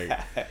either. Like,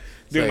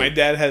 dude, my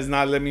dad has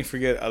not let me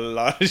forget a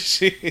lot of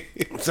shit.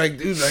 It's like,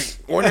 dude, like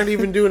we're not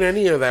even doing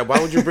any of that. Why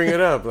would you bring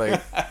it up?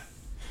 Like,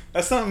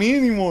 that's not me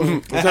anymore.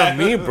 It's not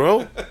me,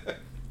 bro.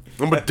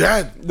 I'm a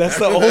dad. That's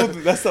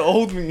the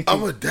old me.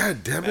 I'm a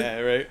dad, damn it. Yeah,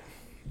 right.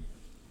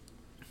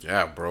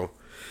 Yeah, bro.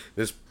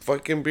 This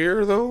fucking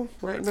beer though,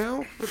 right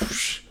now.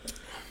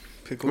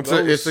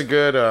 It's a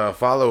good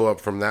follow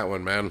up from that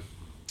one, man.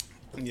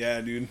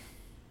 Yeah, dude.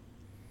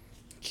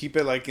 Keep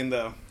it like in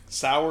the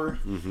sour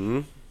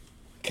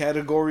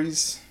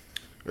categories.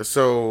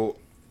 So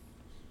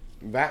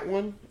that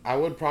one I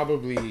would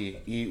probably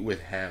eat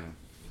with ham.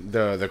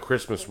 The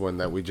Christmas one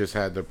that we just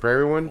had, the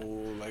prairie one.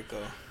 Oh, like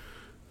a.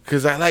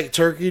 Cause I like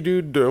turkey,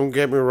 dude. Don't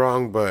get me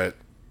wrong, but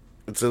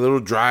it's a little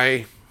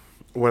dry.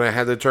 When I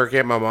had the turkey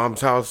at my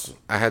mom's house,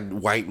 I had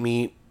white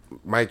meat,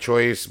 my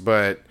choice,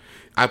 but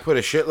I put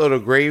a shitload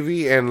of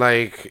gravy and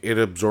like it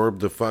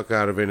absorbed the fuck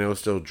out of it and it was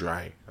still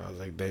dry. I was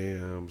like,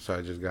 damn. So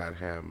I just got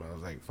ham. I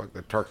was like, fuck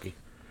the turkey.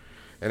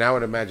 And I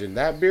would imagine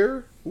that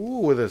beer,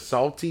 with a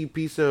salty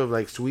piece of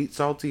like sweet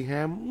salty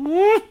ham.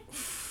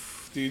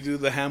 Do you do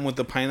the ham with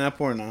the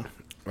pineapple or no?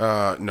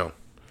 No.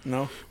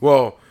 No?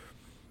 Well,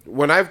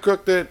 when I've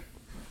cooked it,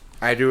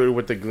 I do it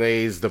with the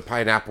glaze, the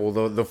pineapple,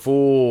 the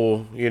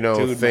full,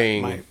 dude,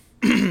 thing.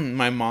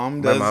 My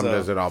mom does. My mom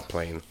does it all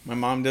plain. My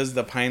mom does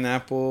the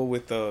pineapple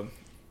with the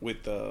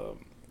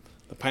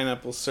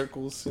pineapple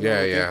circles.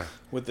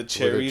 With the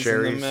cherries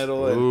in the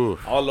middle and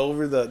all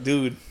over the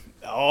dude.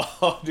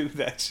 Oh, dude,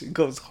 that shit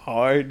goes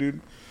hard, dude.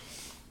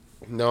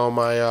 No,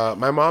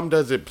 my mom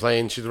does it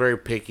plain. She's very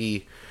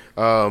picky.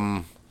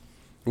 When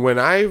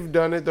I've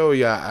done it though,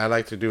 yeah, I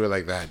like to do it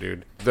like that,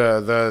 dude.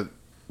 The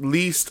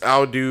least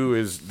I'll do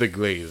is the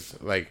glaze.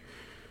 Like,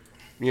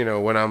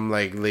 when I'm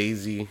like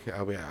lazy,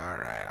 I'll be all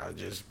right. I'll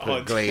just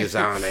put glaze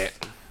on it,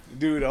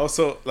 dude.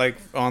 Also, like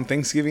on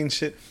Thanksgiving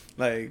shit,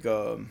 like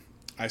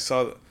I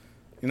saw,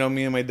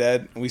 me and my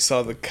dad, we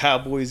saw the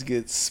Cowboys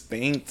get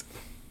spanked.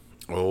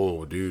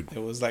 Oh, dude,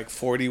 it was like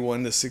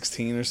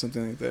 41-16 or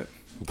something like that.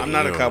 Damn. I'm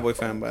not a Cowboy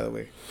fan, by the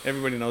way.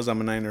 Everybody knows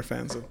I'm a Niner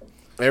fan, so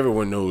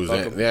everyone knows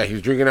that. Yeah,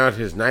 he's drinking out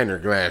his Niner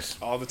glass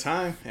all the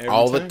time.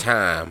 The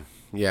time.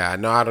 Yeah,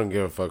 no, I don't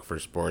give a fuck for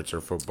sports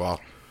or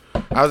football.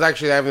 I was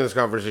actually having this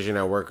conversation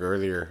at work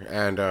earlier,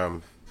 and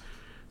I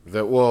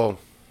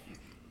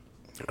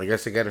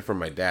guess I get it from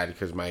my dad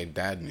because my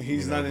dad.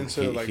 He's not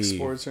into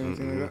sports or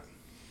anything like that.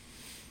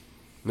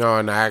 No,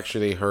 and I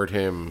actually heard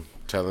him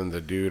telling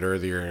the dude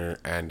earlier,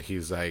 and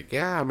he's like,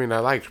 "Yeah, I mean, I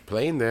liked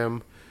playing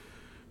them."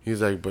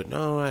 He's like, "But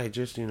no, I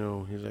just, he's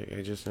like,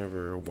 I just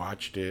never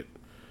watched it."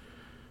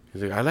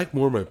 He's like, "I like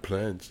more my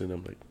plants," and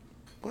I'm like,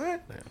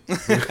 "What?"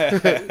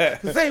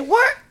 Say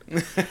what?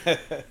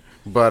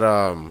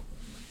 But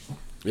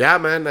yeah,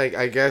 man. Like,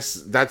 I guess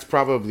that's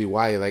probably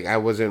why. Like, I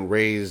wasn't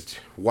raised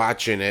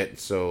watching it,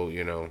 so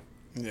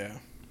Yeah.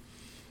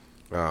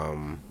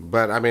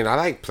 But I mean, I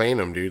like playing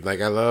them, dude. Like,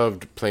 I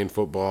loved playing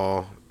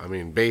football. I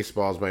mean,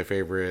 baseball's my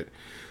favorite.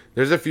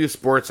 There's a few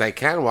sports I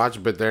can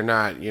watch, but they're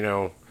not,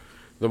 the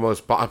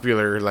most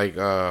popular. Like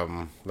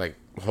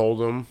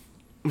Hold'em.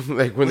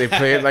 Like when they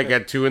play it like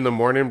at 2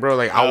 a.m, bro.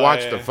 Like I'll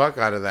watch the fuck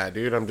out of that,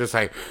 dude. I'm just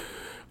like,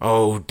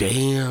 oh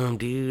damn,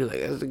 dude. Like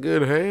that's a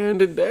good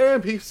hand, and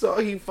damn, he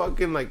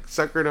fucking like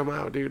suckered him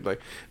out, dude.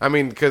 Like I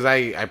mean, because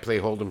I play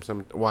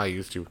Hold'em I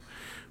used to,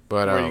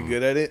 but were you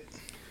good at it?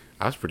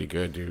 I was pretty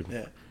good, dude.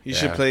 Yeah. You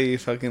should play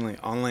fucking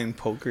like online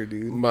poker,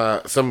 dude.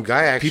 Some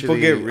guy actually people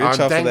get rich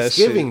on off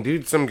Thanksgiving, of that shit.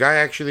 Dude. Some guy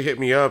actually hit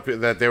me up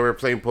that they were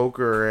playing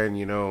poker, and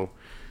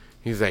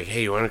he's like,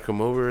 "Hey, you want to come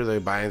over? They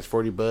buying us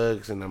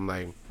 $40," and I'm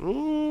like,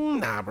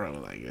 "Nah, bro.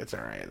 Like it's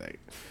all right.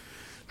 Like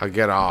I'll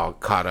get all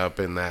caught up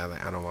in that.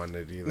 Like, I don't want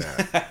to do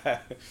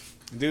that."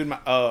 Dude, my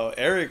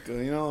Eric,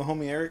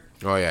 homie Eric.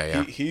 Oh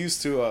yeah. He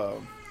used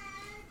to.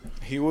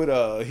 He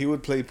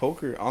would play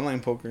poker,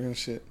 online poker and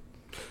shit.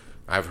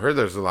 I've heard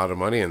there's a lot of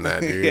money in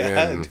that, dude.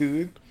 Yeah,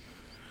 dude.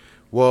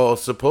 Well,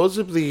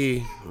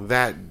 supposedly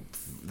that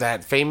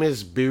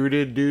famous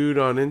bearded dude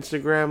on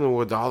Instagram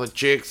with all the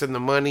chicks and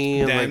the money,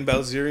 and Dan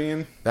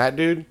Bilzerian. That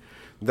dude.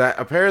 That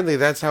apparently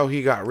that's how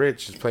he got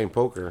rich, is playing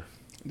poker.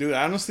 Dude,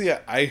 honestly,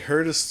 I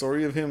heard a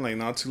story of him like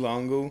not too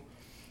long ago,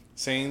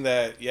 saying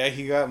that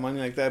he got money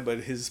like that,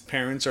 but his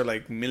parents are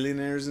like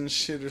millionaires and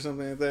shit or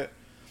something like that,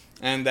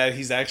 and that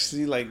he's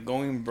actually like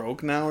going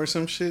broke now or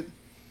some shit.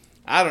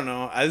 I don't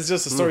know. It's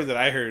just a story that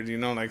I heard,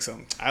 like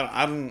some.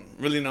 I don't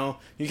really know.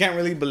 You can't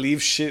really believe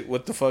shit.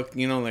 What the fuck,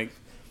 like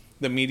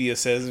the media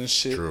says and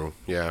shit. True.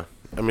 Yeah.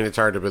 I mean, it's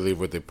hard to believe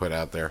what they put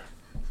out there.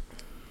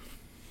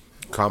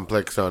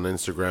 Complex on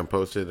Instagram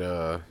posted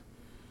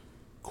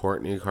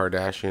Kourtney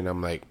Kardashian.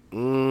 I'm like,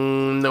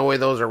 no way,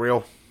 those are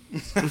real.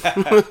 Dude,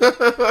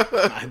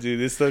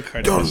 it's the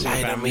Kardashian Don't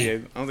lie to me.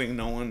 I don't think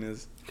no one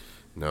is.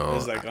 No,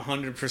 it's like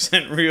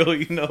 100%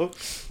 real,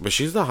 But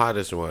she's the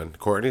hottest one.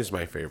 Kourtney's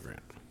my favorite.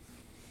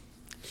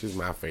 She's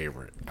my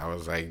favorite. I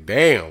was like,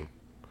 damn.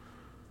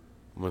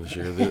 I'm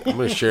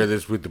gonna share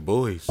this with the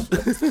boys.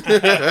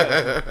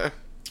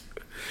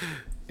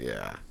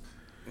 Yeah.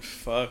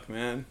 Fuck,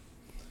 man.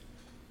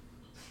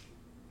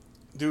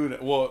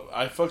 Dude, well,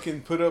 I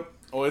fucking put up...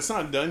 Oh, it's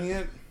not done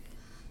yet.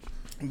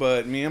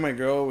 But me and my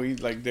girl, we,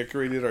 like,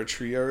 decorated our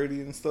tree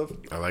already and stuff.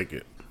 I like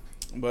it.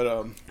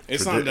 But,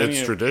 it's not done yet.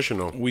 It's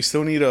traditional. We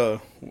still need a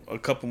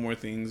couple more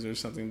things or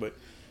something. But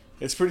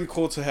it's pretty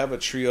cool to have a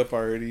tree up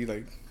already.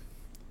 Like,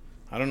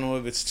 I don't know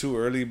if it's too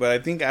early, but I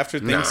think after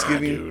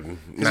Thanksgiving...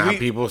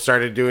 People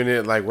started doing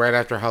it, like, right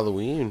after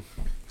Halloween.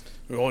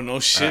 Oh, no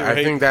shit,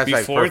 I think that's,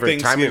 like,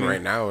 perfect timing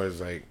right now is,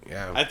 like,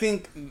 I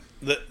think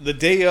the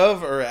day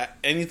of or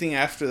anything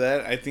after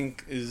that, I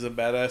think is a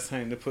badass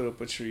time to put up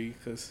a tree.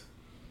 Because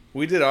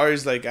we did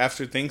ours, like,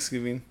 after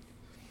Thanksgiving.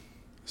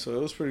 So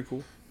it was pretty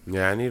cool.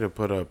 Yeah, I need to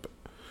put up...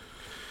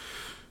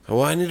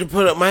 Well, I need to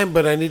put up mine,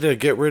 but I need to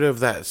get rid of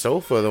that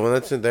sofa. The one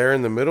that's in there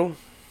in the middle.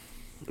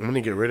 I'm going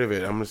to get rid of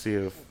it. I'm going to see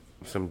if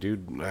some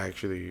dude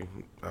actually...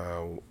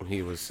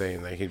 he was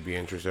saying that he'd be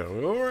interested. I'm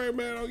like, all right,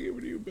 man, I'll give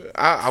it to you. But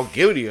I'll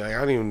give it to you. Like, I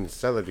don't even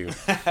sell it to you.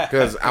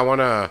 Because I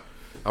want to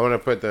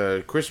put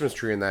the Christmas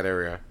tree in that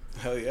area.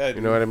 Hell yeah, dude.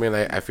 You know what I mean?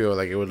 Like, I feel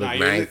like it would look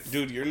nice.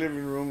 Dude, your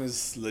living room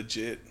is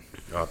legit.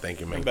 Oh, thank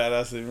you, man. A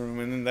badass living room.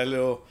 And then that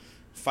little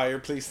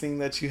fireplace thing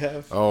that you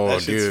have. Oh,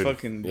 that shit's dude.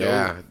 Fucking dope.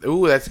 Yeah.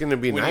 Ooh, that's going to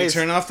be when nice. When you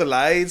turn off the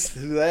lights,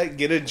 do that,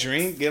 get a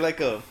drink, get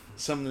like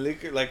some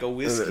liquor, like a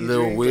whiskey. A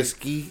little drink.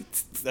 whiskey. Like,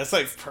 that's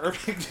like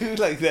perfect, dude.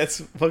 Like,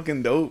 that's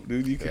fucking dope,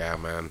 dude. Yeah,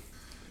 man.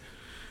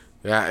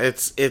 Yeah,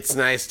 it's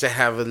nice to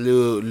have a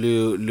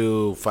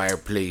little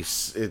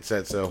fireplace.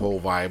 That's a whole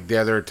vibe. The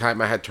other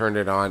time I had turned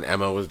it on,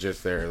 Emma was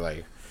just there,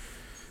 like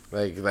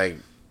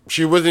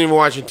she wasn't even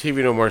watching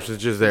TV no more. She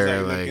was just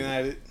there, like looking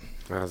at it.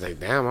 I was like,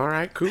 damn, all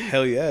right, cool.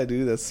 Hell yeah,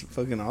 dude. That's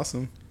fucking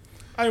awesome.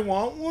 I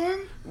want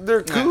one.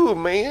 They're cool,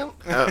 man.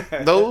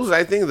 Those,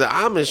 I think the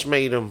Amish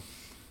made them.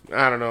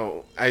 I don't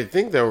know. I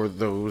think there were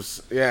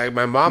those. Yeah,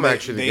 my mom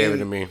actually gave it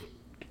to me.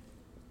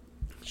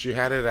 She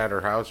had it at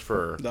her house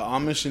for... The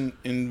Amish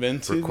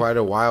invented... For quite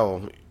a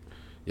while.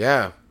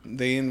 Yeah.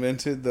 They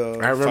invented the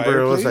I remember fireplace?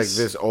 It was like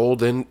this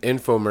old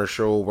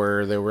infomercial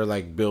where they were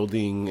like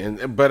building...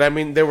 But I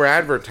mean, they were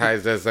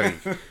advertised as like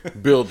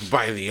built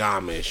by the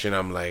Amish. And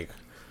I'm like...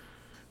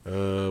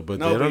 but they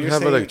don't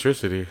have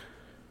electricity.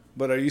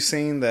 But are you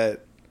saying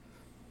that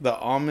the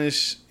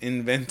Amish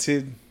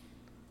invented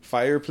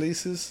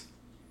fireplaces?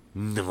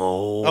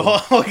 No.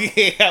 Oh,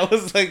 okay. I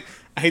was like,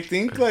 I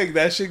think like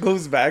that shit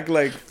goes back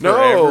like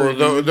forever.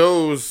 No,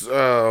 those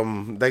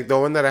like the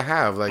one that I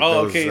have, like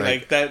oh, those, okay,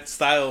 like that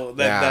style,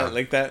 that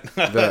like that.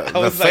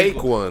 The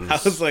fake ones. I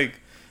was like,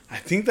 I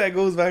think that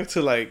goes back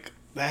to like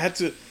that had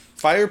to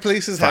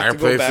fireplaces have to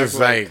go back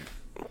like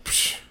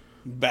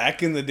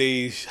back in the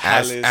day,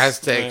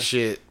 Aztec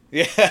shit.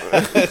 Yeah,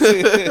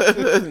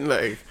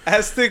 like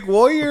Aztec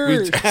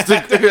warrior.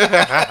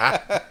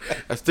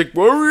 Aztec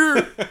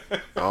warrior.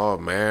 Oh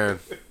man,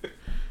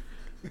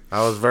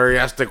 I was very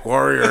Aztec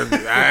warrior.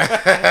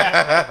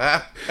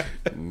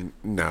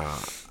 No,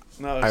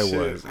 I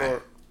was.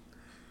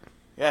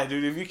 Yeah,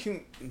 dude. If you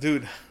can,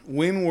 dude.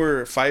 When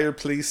were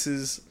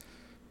fireplaces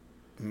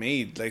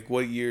made? Like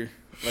what year?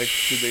 Like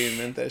did they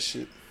invent that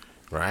shit?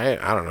 Right.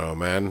 I don't know,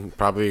 man.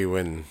 Probably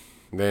when.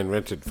 They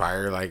invented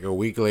fire like a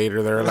week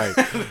later. They're like,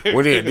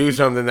 we need to do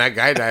something. That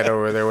guy died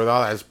over there with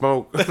all that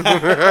smoke.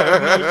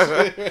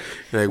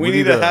 Like, we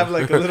need to have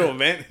like a little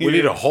vent here. We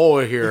need a hole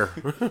here.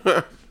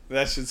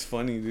 That shit's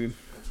funny, dude.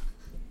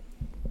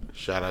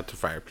 Shout out to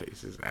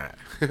fireplaces.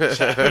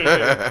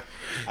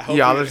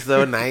 Y'all are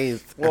so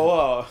nice.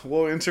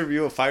 We'll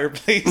interview a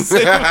fireplace.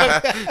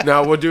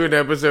 No, we'll do an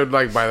episode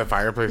like by the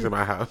fireplace in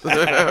my house.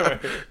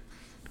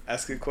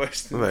 Ask it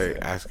questions. Like,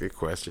 ask it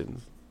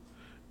questions.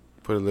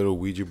 Put a little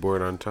Ouija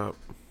board on top.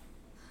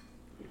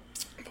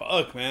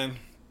 Fuck, man.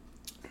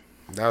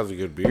 That was a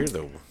good beer,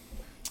 though.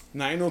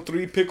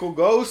 903 Pickle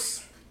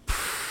Ghost.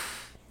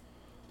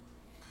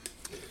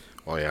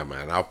 Oh, yeah,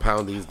 man. I'll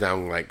pound these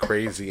down like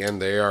crazy,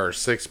 and they are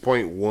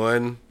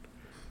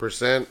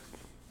 6.1%.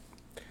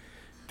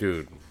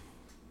 Dude.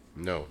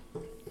 No.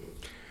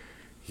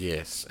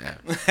 Yes.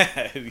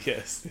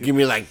 Yes. Dude. Give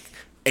me like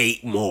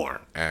 8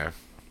 more.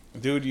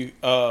 Dude, you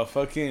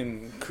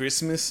fucking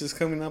Christmas is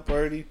coming up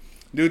already.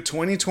 Dude,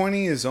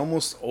 2020 is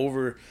almost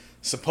over.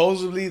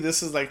 Supposedly,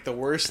 this is like the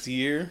worst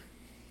year.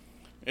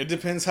 It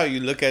depends how you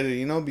look at it,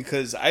 you know,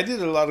 because I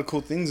did a lot of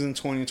cool things in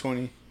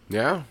 2020.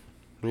 Yeah,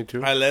 me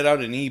too. I let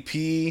out an EP.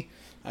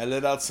 I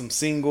let out some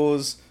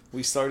singles.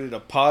 We started a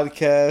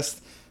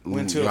podcast.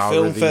 Went to a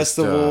film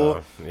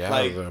festival.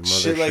 Like,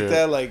 shit like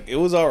that. Like, it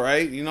was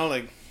alright, you know,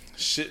 like,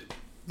 shit.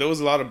 There was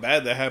a lot of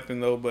bad that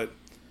happened, though, but...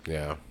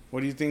 Yeah. What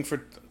do you think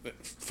for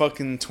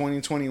fucking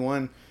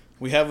 2021?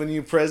 We have a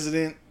new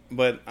president.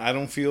 But I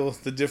don't feel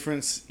the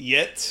difference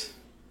yet.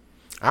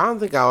 I don't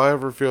think I'll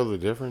ever feel the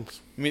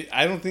difference. I mean,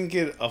 I don't think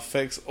it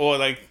affects, or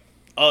like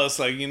us,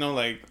 like, you know,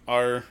 like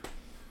our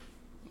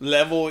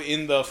level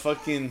in the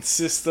fucking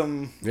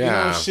system. Yeah.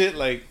 You know, shit,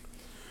 like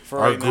for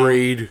our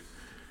grade. Now.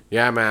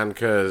 Yeah, man,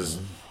 because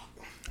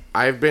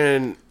I've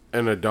been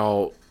an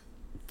adult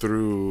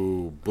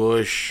through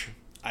Bush,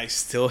 I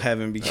still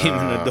haven't became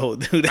an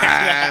adult, dude.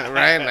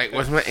 Right? Like,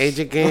 what's my age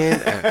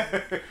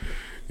again?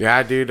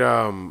 Yeah, dude.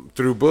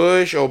 Through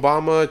Bush,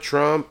 Obama,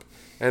 Trump,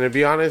 and to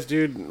be honest,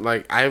 dude,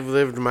 like I've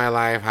lived my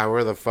life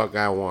however the fuck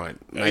I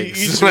want. Like,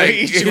 each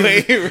way,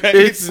 right?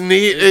 It's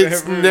neat.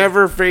 It's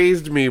never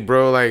phased me,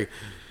 bro. Like,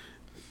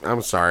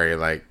 I'm sorry,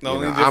 like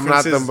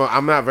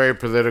I'm not very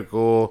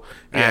political,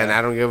 and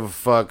I don't give a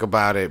fuck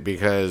about it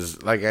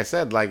because, like I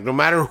said, like no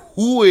matter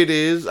who it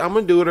is, I'm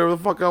gonna do whatever the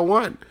fuck I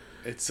want.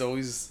 It's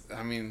always,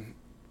 I mean,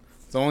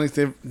 the only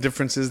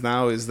difference is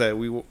now is that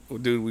we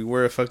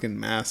wear a fucking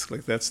mask,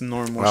 like that's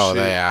normal. Oh,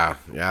 shit. yeah,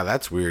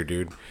 that's weird,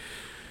 dude.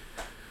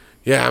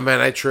 Yeah, man,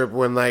 I trip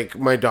when like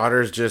my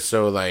daughter's just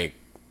so like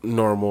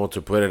normal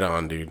to put it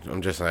on, dude.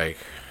 I'm just like,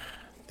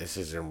 this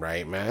isn't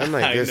right, man.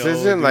 Like this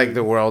isn't dude. Like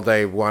the world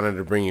I wanted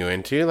to bring you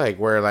into. Like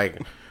where like,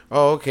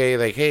 oh okay,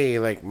 like hey,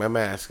 like my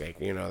mask, like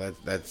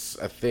that's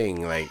a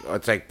thing. Like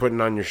it's like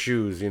putting on your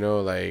shoes,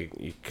 like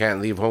you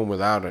can't leave home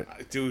without it.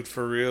 Dude,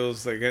 for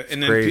reals, like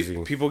and then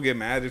crazy. People get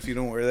mad if you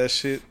don't wear that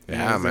shit.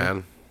 Yeah,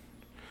 man.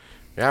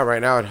 Yeah,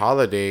 right now at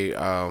holiday,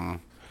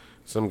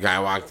 some guy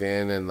walked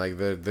in and like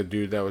the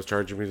dude that was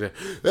charging me said,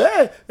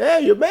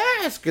 hey, your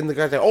mask. And the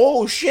guy said,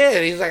 oh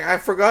shit. He's like, I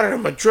forgot it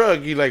in my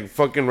truck. He like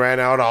fucking ran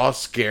out all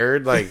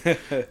scared. Like,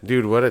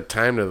 dude, what a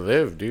time to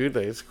live, dude.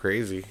 Like, it's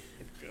crazy.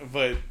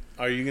 But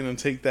are you going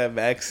to take that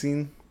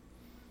vaccine?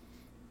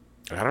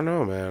 I don't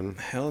know, man.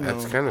 Hell no.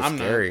 That's kind of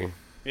scary. Not.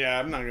 Yeah,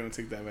 I'm not going to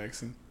take that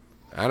vaccine.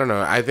 I don't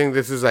know. I think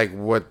this is like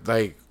what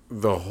like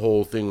the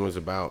whole thing was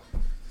about.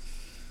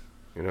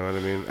 You know what I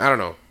mean? I don't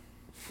know.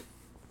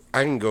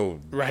 I can go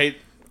right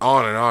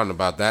on and on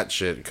about that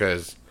shit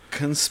because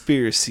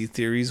conspiracy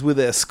theories with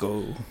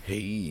Esco.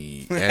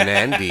 Hey, and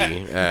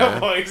Andy. The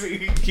voice,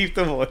 keep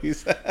the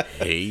voice.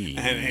 Hey,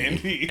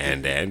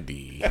 and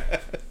Andy.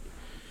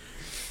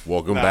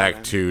 Welcome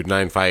back to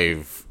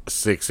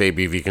 956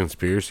 ABV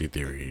conspiracy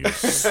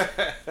theories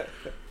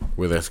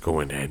with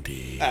Esco and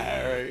Andy. All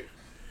right.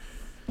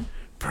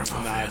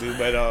 Nah, dude,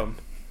 but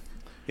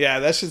yeah,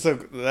 that's just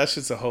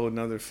a whole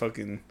nother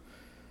fucking.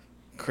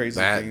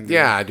 Crazy thing, dude.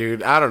 Yeah,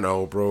 dude. I don't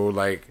know, bro.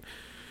 Like,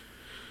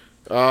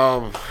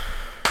 my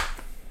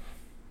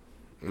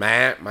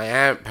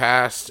aunt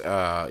passed,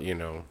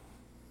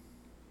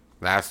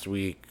 last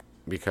week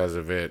because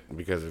of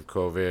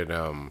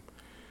COVID.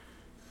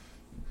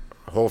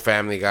 Whole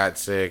family got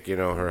sick.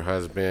 Her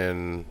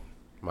husband,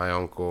 my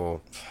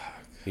uncle,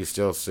 he's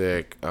still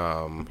sick.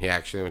 He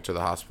actually went to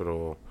the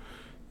hospital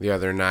the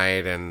other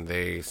night, and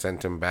they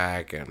sent him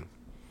back, and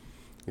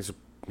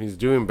he's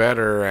doing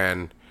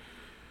better,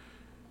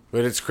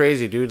 but it's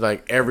crazy, dude.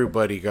 Like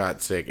everybody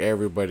got sick, and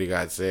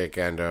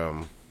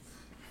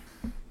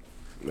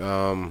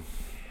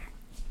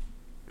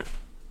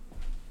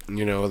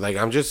like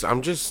I'm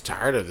just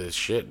tired of this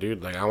shit,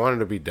 dude. Like I want it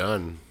to be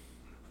done.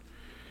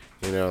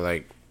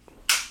 Like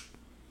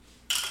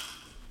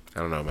I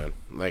don't know, man.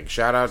 Like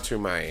shout out to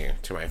my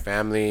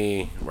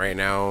family right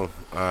now.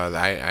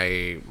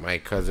 My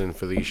cousin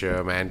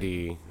Felicia,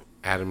 Mandy,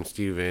 Adam,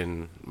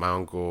 Steven, my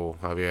uncle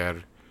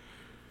Javier.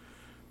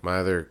 My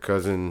other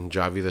cousin,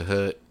 Javi the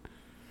Hutt.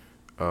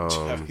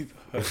 Javi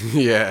the Hutt.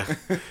 Yeah,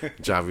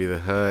 Javi the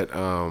Hutt.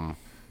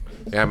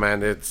 Yeah,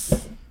 man,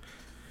 it's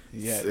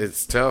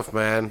tough,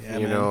 man.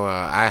 Yeah,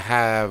 I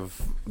have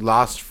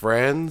lost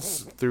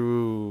friends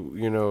through,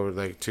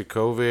 like to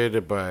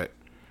COVID, but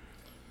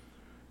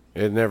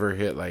it never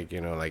hit like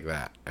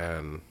that.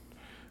 And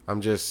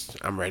I'm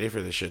ready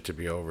for this shit to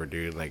be over,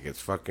 dude. Like it's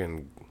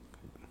fucking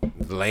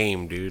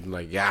lame, dude.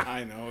 Like, yeah,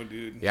 I know,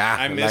 dude. Yeah,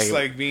 I miss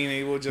like being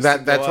able just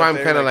that's why I'm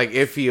kind of like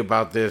iffy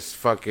about this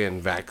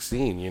fucking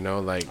vaccine,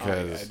 like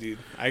cause dude,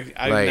 I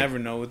never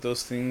know with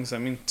those things. I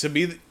mean,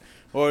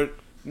 or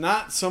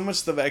not so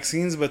much the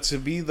vaccines, but to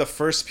be the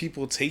first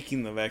people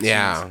taking the vaccines.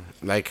 Yeah,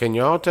 like can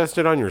y'all test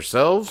it on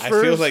yourselves first?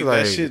 I feel like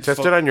that shit test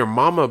it on your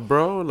mama,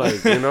 bro.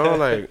 Like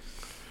like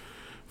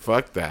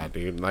fuck that,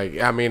 dude. Like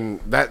I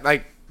mean that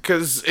like.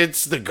 Because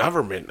it's the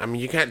government. I mean,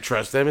 you can't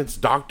trust them. It's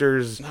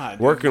doctors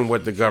working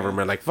with the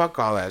government. Like, fuck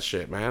all that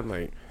shit, man.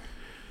 Like,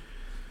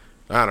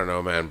 I don't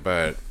know, man.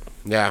 But,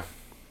 yeah.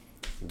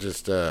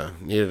 Just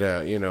needed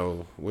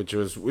a, which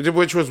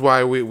was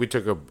why we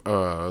took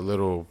a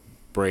little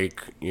break.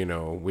 We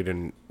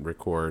didn't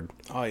record.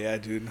 Oh, yeah,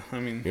 dude. I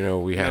mean,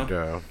 we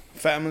had...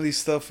 family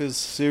stuff is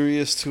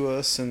serious to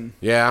us. And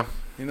yeah.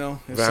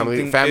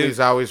 Family's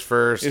always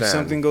first. If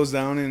something goes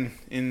down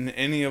in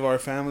any of our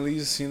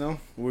families,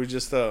 we're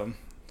just we're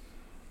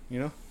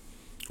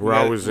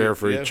always there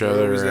for each other.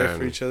 We're always there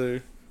for each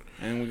other,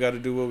 and we got to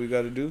do what we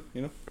got to do.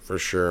 For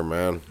sure,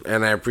 man.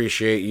 And I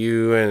appreciate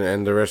you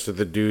and the rest of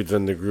the dudes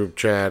in the group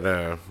chat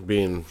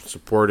being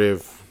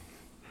supportive.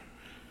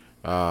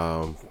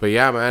 But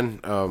yeah,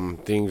 man,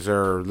 things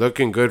are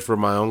looking good for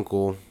my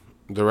uncle.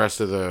 The rest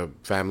of the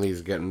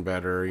family's getting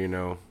better,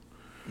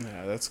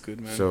 Yeah, that's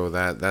good, man. So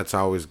that's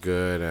always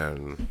good,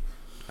 and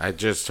I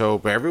just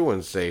hope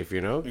everyone's safe,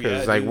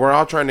 because we're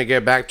all trying to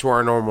get back to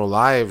our normal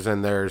lives,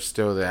 and there's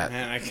still that.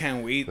 Man, I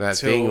can't wait. That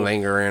thing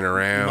lingering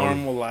around.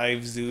 Normal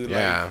lives, dude.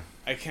 Yeah.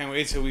 Like, I can't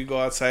wait till we go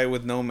outside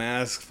with no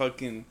mask.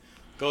 Fucking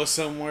go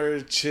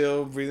somewhere,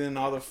 chill, breathe in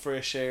all the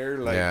fresh air.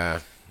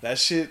 Like that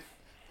shit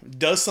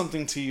does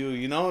something to you,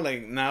 you know?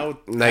 Like now,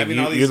 like having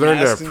all these you learn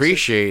to masks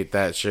appreciate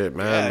that shit,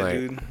 man. Yeah, like,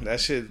 dude, that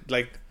shit,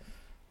 like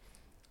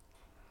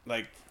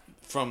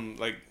from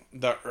like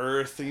the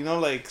earth, you know,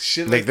 like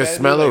shit. Like the that,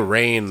 smell dude, of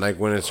rain, like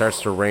when it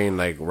starts to rain,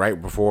 like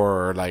right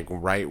before or like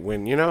right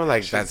when, you know,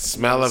 like that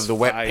smell of the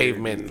wet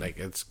pavement. Dude. Like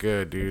it's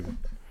good, dude.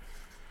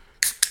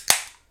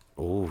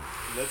 Ooh,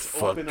 let's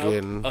open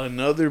up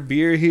another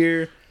beer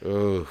here.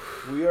 Ooh.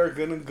 We are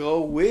gonna go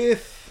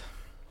with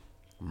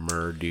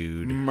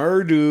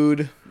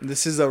Murdude.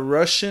 This is a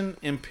Russian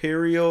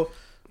Imperial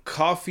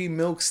Coffee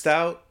Milk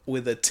Stout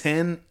with a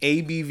 10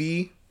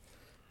 ABV,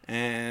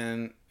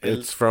 and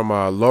it's from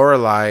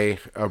Lorelei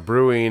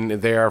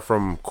Brewing. They are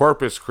from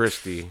Corpus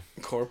Christi.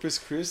 Corpus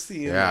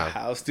Christi in the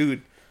house,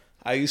 dude.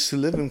 I used to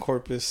live in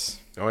Corpus.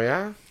 Oh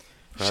yeah,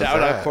 shout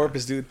out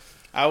Corpus, dude.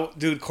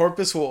 Dude,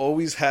 Corpus will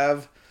always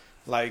have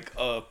like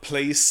a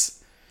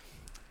place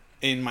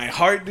in my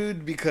heart,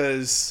 dude,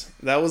 because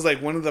that was like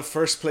one of the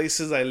first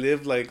places I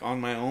lived like on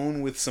my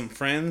own with some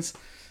friends.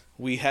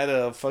 We had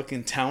a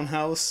fucking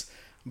townhouse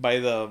by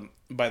the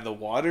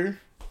water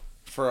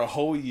for a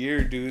whole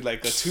year, dude.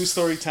 Like a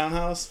 2-story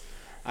townhouse.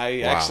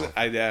 I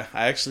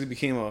actually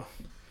became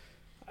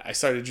I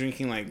started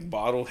drinking like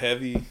bottle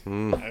heavy.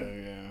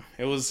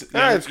 It was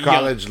it's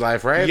college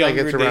life, right? Like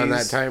it's around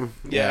that time.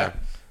 Yeah.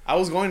 I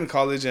was going to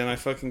college and I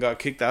fucking got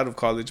kicked out of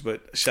college,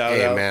 but shout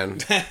out. Man.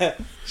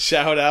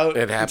 Shout out.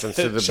 It happens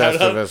to the best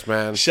of us,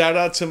 man. Shout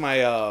out to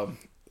my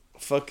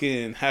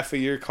fucking half a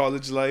year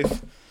college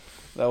life.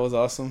 That was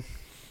awesome.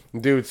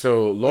 Dude,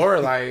 so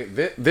Lorelei,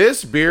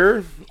 this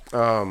beer,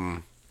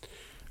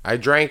 I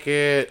drank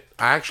it.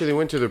 I actually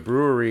went to the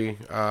brewery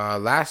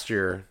last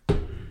year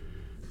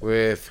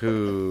with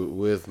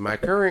my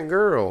current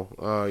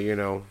girl. You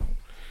know,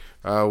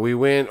 we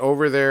went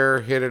over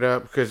there, hit it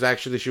up because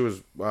actually she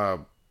was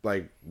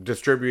like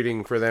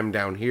distributing for them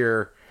down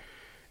here,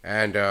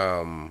 and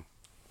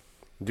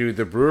dude,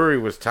 the brewery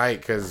was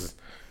tight because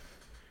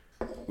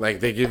like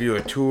they give you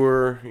a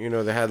tour. You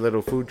know, they had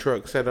little food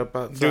trucks set up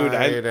outside. Dude,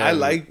 I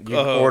like you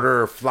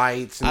order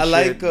flights. And I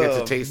like get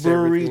to taste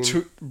brewery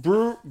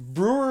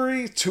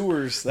brewery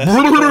tours. That's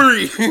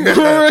brewery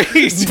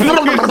tours.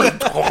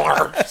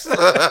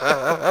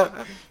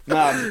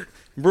 Nah,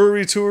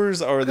 brewery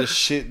tours are the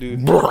shit,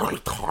 dude. Brewery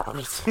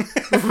tours.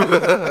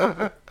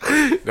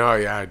 No,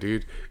 yeah,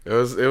 dude. It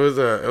was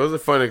a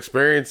fun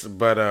experience,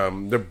 but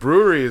the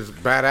brewery is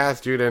badass,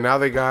 dude. And now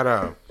they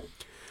got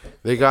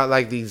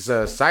like these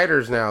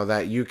ciders now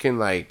that you can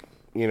like,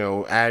 you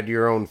know, add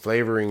your own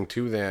flavoring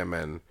to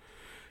them,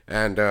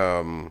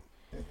 and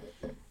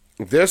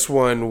this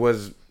one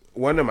was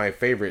one of my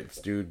favorites,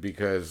 dude,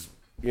 because,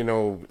 you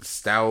know,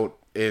 stout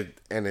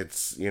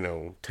it's, you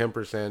know,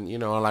 10%, you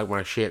know, I like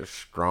my shit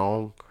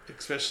strong,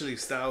 especially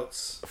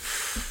stouts,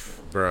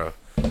 bruh.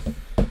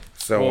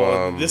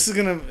 So this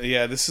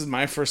is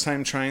my first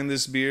time trying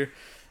this beer.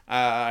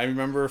 I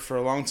remember for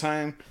a long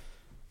time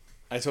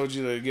I told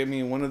you to get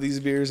me one of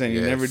these beers, and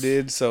you never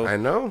did. So I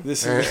know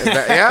this is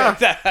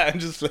I'm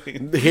just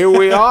like, here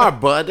we are,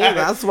 buddy.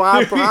 That's why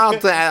I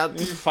brought that.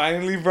 You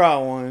finally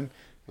brought one.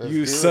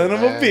 You son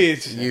of a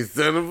bitch. You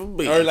son of a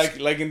bitch. Or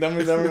like in Dumb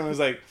and Dumber, it was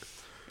like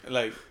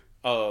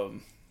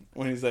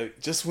when he's like,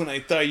 just when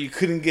I thought you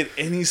couldn't get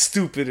any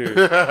stupider,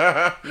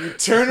 you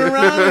turn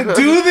around and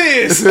do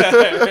this.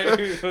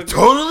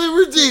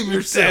 Totally redeem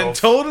yourself. And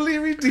totally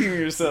redeem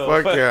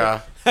yourself. Fuck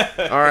yeah.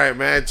 All right,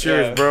 man.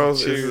 Cheers, bro.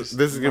 Cheers.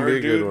 This is going to be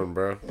a good one,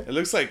 bro. It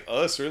looks like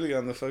us, really,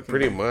 on the fucking...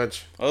 Pretty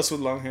much. Us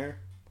with long hair.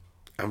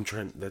 I'm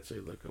trying... That's a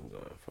look I'm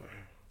going for.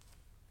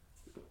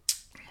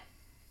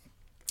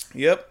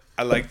 Yep.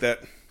 I like that.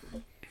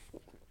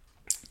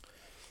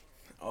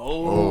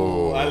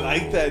 Oh, I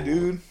like that,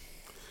 dude.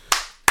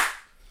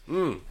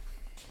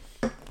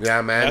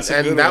 Yeah, man.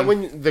 And that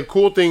one, the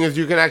cool thing is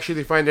you can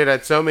actually find it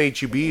at some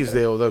HEBs.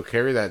 They'll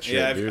carry that shit.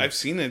 Yeah, dude. I've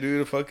seen it,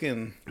 dude.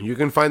 Fucking. You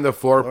can find the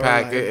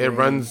 4-pack. It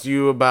runs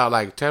you about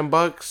like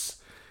 $10,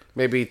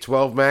 maybe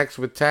 12 max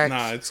with tax.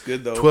 Nah, it's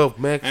good though. 12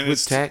 max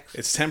with tax.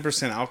 It's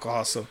 10%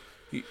 alcohol, so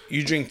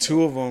you drink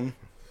 2 of them.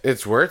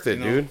 It's worth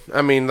it, dude.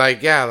 I mean,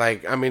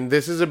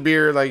 this is a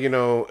beer, like, you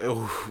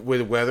know,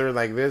 with weather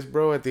like this,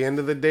 bro, at the end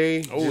of the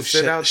day, just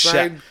sit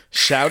outside.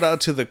 Shout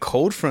out to the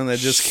cold front that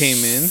just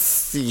came in.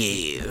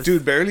 Yeah.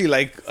 Dude, barely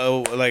like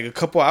a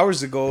couple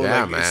hours ago.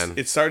 Yeah, like, man.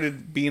 It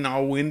started being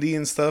all windy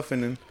and stuff,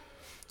 and then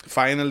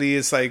finally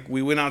it's like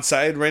we went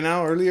outside right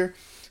now earlier.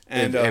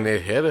 And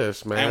it hit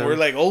us, man. And we're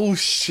like, oh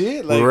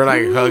shit! Like, we were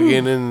like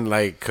hugging and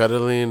like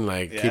cuddling,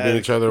 like keeping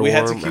each other warm. We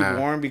had to keep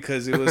warm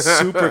because it was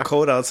super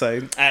cold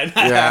outside. And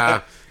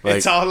yeah,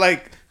 it's all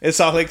like It's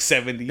all like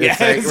 70. Yeah,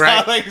 It's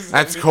right. Like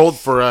that's cold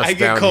for us. I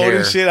get cold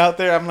and shit out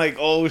there. I'm like,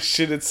 oh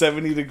shit, it's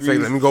 70 degrees. It's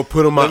like, let me go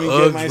put on my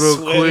Uggs real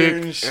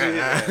quick. And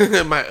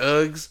shit. My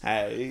Uggs.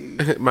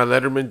 My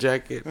Letterman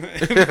jacket. My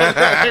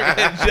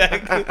Letterman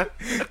jacket.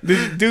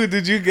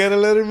 Did you get a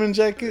Letterman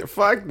jacket?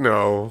 Fuck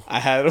no. I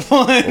had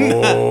one.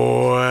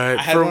 What?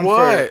 I had for one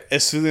what? For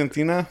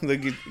Estudiantina,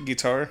 the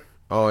guitar.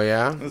 Oh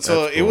yeah.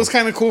 So it was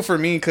kind of cool for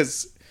me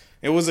because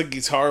it was a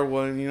guitar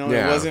one, you know.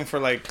 Yeah. It wasn't for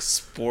like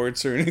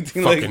sports or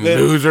anything fucking like that.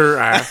 Loser.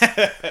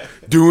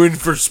 Doing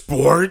for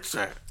sports.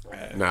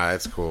 Nah,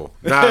 that's cool.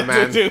 Nah,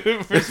 man.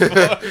 Doing for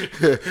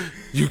sports.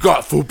 You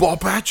got football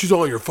patches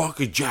on your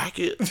fucking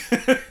jacket.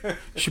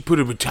 She put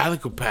a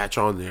Metallica patch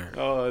on there.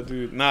 Oh,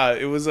 dude. Nah,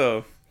 it was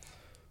for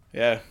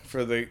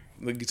the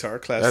guitar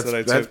class that I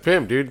took. That's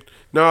pimp, dude.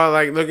 No,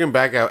 like looking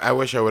back, I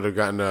wish I would have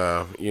gotten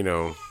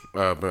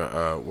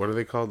what are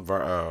they called?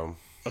 A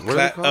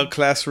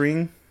class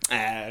ring.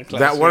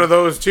 That one of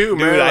those too,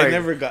 man. Dude, like, I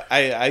never got.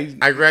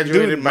 I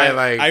graduated dude, by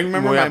like. I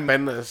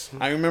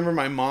remember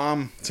my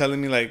mom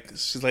telling me like,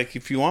 she's like,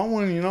 if you want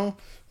one, you know,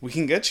 we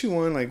can get you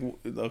one, like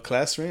a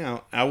class ring.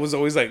 I was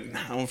always like,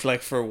 nah,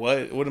 like for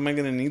what? What am I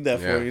gonna need that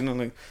for? You know,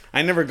 like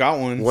I never got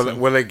one.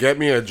 Will it get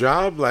me a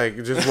job?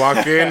 Like just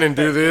walk in and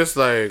do this?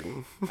 Like,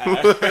 am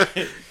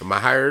I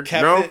hired?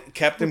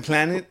 Captain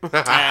Planet.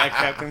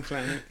 Captain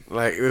Planet.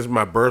 Like this is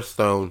my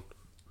birthstone.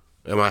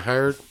 Am I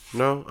hired?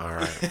 No? All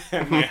right.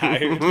 Am I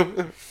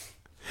hired?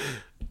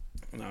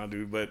 Nah,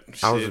 dude, but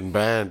shit. I was in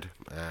band.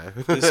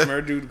 This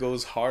Smur dude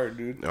goes hard,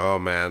 dude. Oh,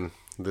 man.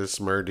 This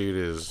Smur dude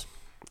is...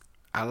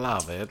 I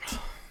love it.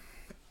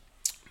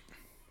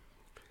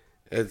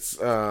 It's,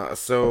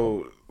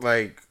 so,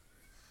 like,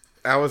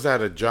 I was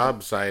at a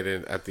job site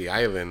at the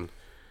island,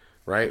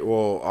 right?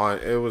 Well,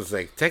 it was,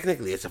 like,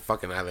 technically it's a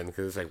fucking island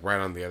because it's, like, right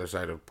on the other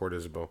side of Port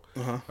Isabel.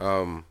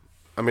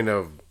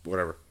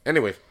 Whatever.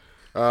 Anyways,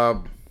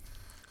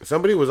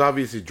 somebody was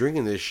obviously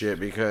drinking this shit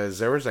because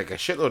there was like a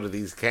shitload of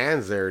these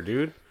cans there,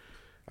 dude.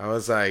 I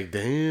was like,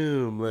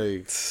 damn,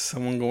 like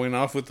someone going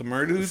off with the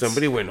murders.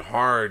 Somebody went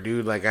hard,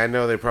 dude. Like I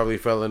know they probably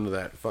fell into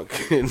that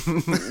fucking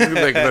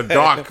like the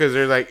dock because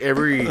they're like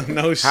every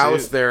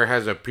house there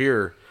has a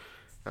pier.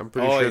 I'm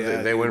pretty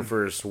sure they went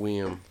for a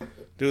swim.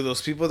 Dude,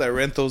 those people that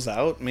rent those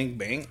out make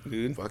bank,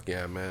 dude. Fuck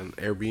yeah, man.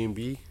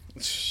 Airbnb.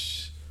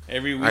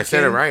 Every weekend. I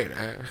said it right.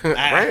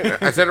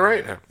 Right. I said it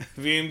right.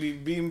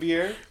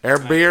 Airbnb. A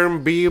beer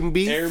and B.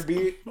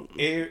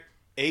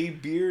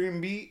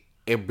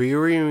 A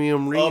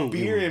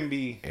beer and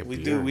B.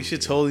 We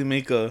should totally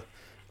make a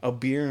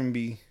beer and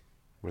B.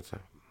 What's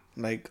that?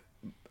 Like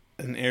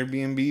an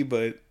Airbnb,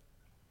 but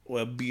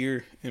a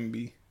beer and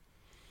B.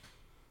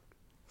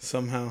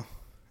 Somehow,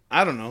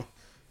 I don't know.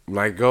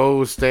 Like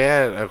go stay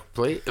at a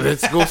place.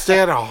 Let's go stay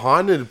at a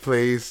haunted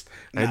place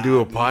and do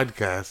a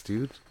podcast,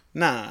 dude.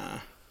 Nah.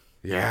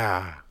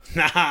 Yeah.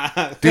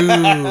 Nah.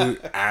 Dude.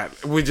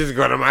 We just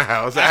go to my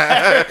house.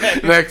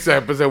 Next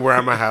episode, we're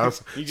at my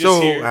house. You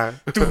just hear.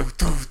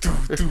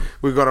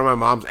 We go to my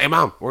mom's. Hey,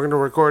 Mom, we're going to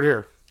record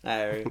here.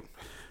 All right.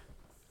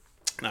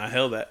 Nah,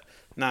 hell that.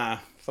 Nah,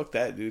 fuck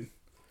that, dude.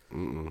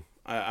 I'm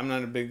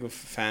not a big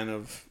fan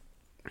of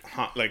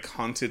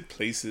haunted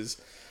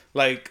places.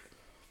 Like,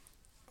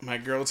 my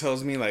girl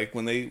tells me, like,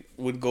 when they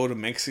would go to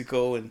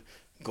Mexico and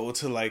go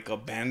to, like,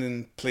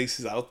 abandoned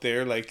places out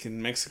there, like,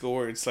 in Mexico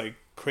where it's, like,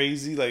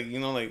 crazy, like, you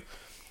know, like,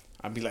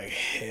 I'd be like,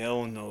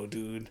 hell no,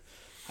 dude.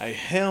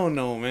 Hell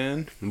no,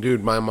 man.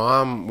 Dude, my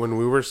mom, when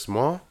we were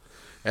small,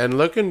 and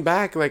looking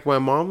back, like, my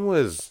mom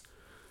was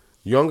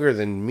younger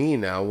than me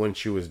now when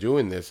she was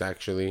doing this,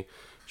 actually.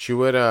 She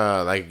would,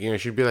 like, you know,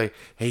 she'd be like,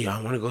 hey,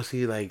 y'all want to go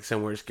see, like,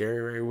 somewhere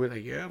scary, right? We're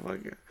like, yeah, fuck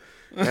yeah.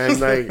 And,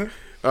 like,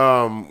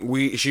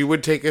 she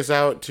would take us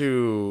out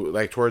to,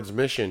 like, towards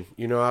Mission,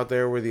 you know, out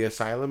there where the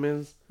asylum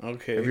is.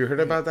 Okay. Have you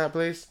heard about that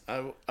place?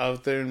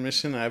 Out there in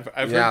Mission? I've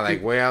heard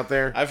like way out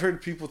there? I've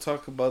heard people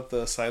talk about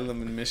the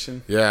asylum in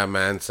Mission. Yeah,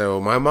 man. So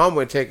my mom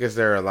would take us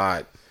there a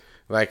lot.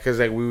 Like, because,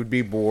 like, we would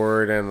be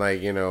bored and,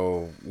 like, you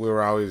know, we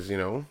were always, you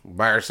know,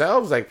 by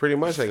ourselves, like, pretty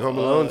much, like, home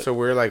alone. So we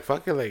were like,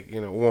 fuck it, like, you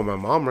know, well, my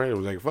mom, right,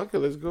 was like, fuck it,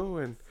 let's go.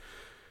 And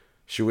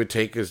she would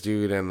take us,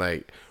 dude. And,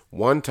 like,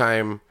 one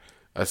time,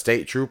 a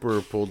state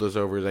trooper pulled us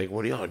over. He's like,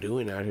 what are y'all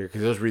doing out here?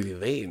 Because it was really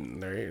late.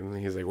 And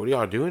he's like, what are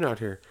y'all doing out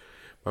here?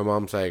 My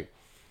mom's like,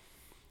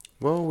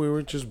 well, we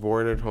were just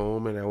bored at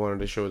home, and I wanted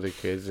to show the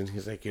kids. And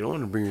he's like, you don't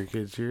want to bring your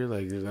kids here?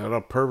 Like, there's a lot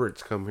of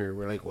perverts come here.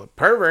 We're like, what,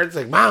 perverts?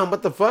 Like, Mom,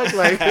 what the fuck?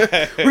 Like,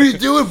 what are you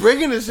doing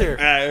bringing us here?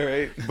 All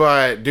right.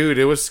 But, dude,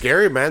 it was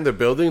scary, man. The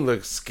building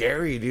looks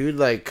scary, dude.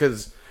 Like,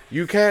 because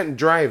you can't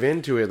drive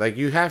into it. Like,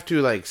 you have to,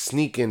 like,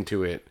 sneak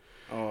into it.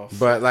 Oh,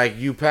 but, like,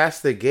 you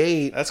pass the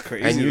gate. That's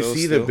crazy. And you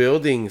see the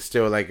building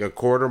still, like, a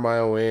quarter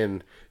mile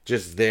in,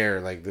 just there.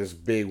 Like, this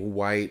big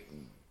white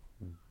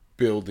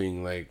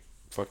building, like,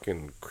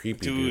 fucking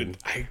creepy, dude.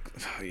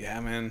 Yeah,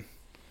 man.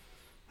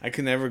 I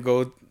could never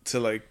go to,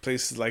 like,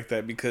 places like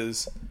that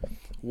because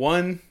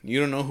one, you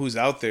don't know who's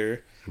out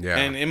there. Yeah,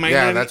 and it might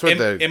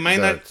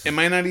it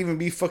might not even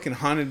be fucking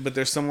haunted, but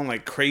there's someone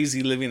like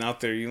crazy living out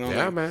there, you know?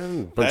 Yeah, like,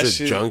 man, bunch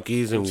of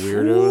junkies and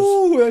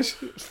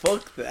weirdos. Ooh,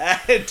 fuck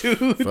that,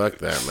 dude. Fuck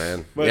that,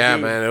 man. But yeah,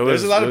 dude, man.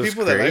 There's a lot of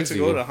people that like to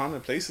go to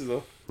haunted places,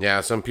 though.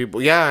 Yeah, some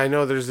people. Yeah, I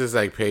know. There's this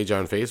like page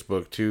on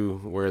Facebook too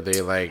where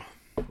they like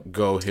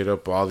go hit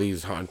up all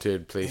these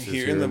haunted places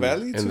here in the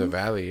valley. In the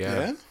valley,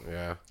 yeah.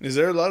 Is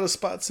there a lot of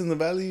spots in the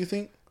valley? You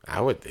think? I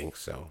would think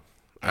so.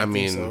 I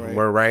mean, so, right?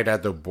 We're right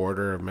at the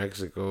border of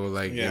Mexico.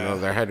 Like, you know,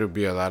 there had to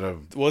be a lot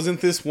of...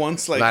 Wasn't this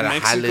once, like, Mexico? A lot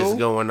of highlights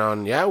going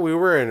on. Yeah, we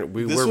were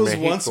This was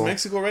Mexico. Once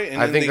Mexico, right?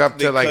 And I think up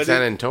to, like,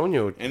 San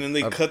Antonio. And then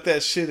they cut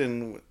that shit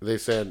and... They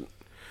said...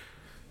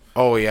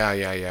 Oh, yeah.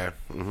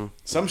 Mm-hmm.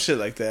 Some shit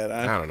like that.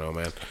 I don't know,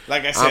 man.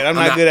 Like I said, I'm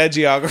not good at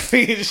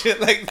geography and shit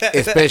like that.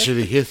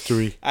 Especially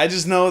history. I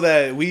just know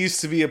that we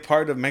used to be a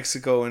part of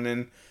Mexico, and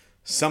then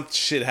some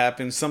shit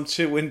happened. Some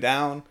shit went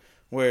down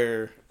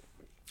where...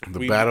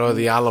 The Battle of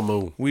the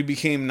Alamo. We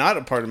became not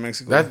a part of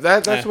Mexico.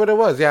 That's what it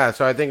was, yeah.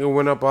 So I think it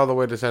went up all the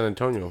way to San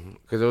Antonio.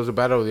 Because it was a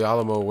Battle of the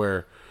Alamo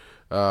where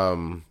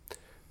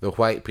the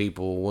white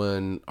people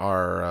won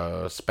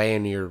our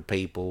Spaniard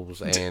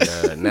peoples,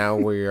 and now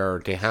we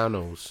are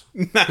Tejanos.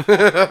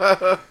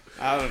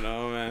 I don't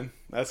know, man.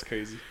 That's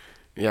crazy.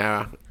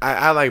 Yeah,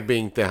 I like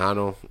being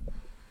Tejano.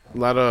 A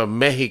lot of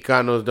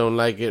Mexicanos don't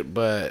like it,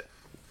 but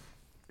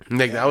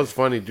like that was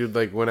funny, dude.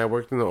 Like when I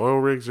worked in the oil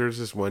rigs, there's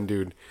this one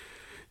dude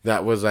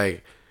that was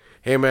like,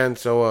 "Hey man,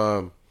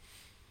 so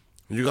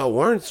you got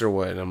warrants or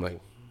what?" And I'm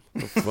like,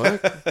 "The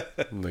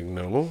fuck?" I'm like,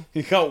 "No."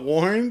 You got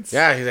warrants?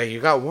 Yeah, he's like,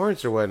 "You got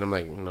warrants or what?" And I'm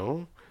like,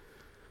 "No."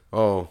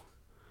 Oh,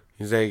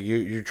 he's like,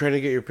 "You're trying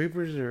to get your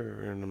papers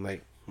or?" And I'm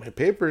like, "My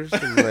papers?"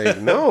 I'm like,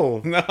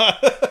 "No." No.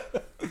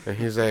 And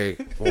he's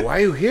like, "Well, why are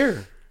you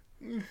here?"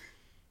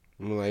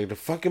 I'm like, "To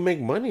fucking make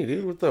money,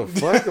 dude. What the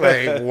fuck?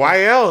 Like,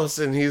 why else?"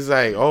 And he's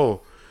like,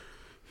 "Oh."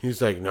 He's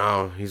like,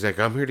 no. He's like,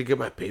 I'm here to get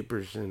my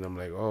papers. And I'm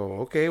like, oh,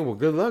 okay. Well,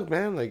 good luck,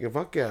 man. Like,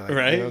 fuck yeah. Like,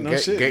 right? You know,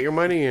 get your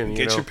money and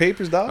get your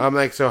papers, dog. I'm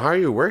like, so how are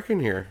you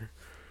working here?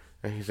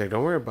 And he's like,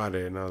 don't worry about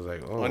it. And I was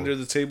like, oh. Under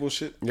the table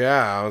shit?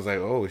 Yeah. I was like,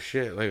 oh,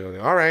 shit. Like,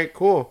 all right,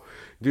 cool.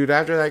 Dude,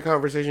 after that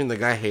conversation, the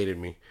guy hated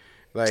me.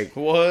 Like,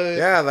 what?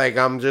 Yeah, like,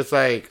 I'm just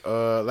like,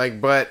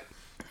 but.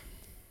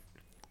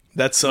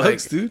 That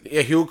sucks, dude.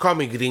 Yeah, he would call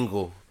me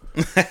gringo.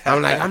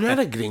 I'm like, I'm not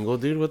a gringo,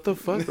 dude. What the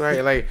fuck,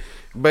 right? Like,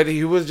 but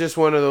he was just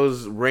one of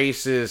those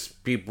racist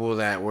people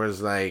that was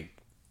like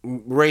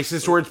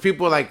racist towards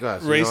people like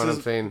us. You know what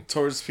I'm saying?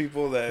 Towards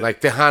people that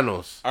like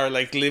Tejanos are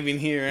like living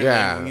here. And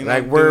yeah, like, you know,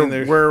 like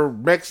we're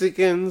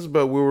Mexicans,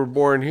 but we were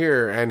born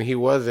here, and he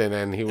wasn't,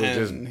 and he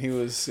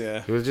was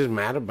just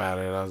mad about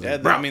it. I was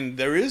like, bro. I mean,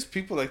 there is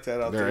people like that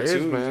out there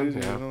too, man.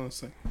 Dude, yeah. you know,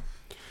 it's like,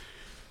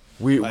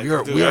 we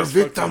are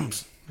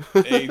victims.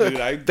 Hey, dude,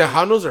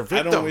 Tejanos are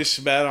victims. I don't wish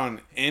bad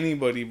on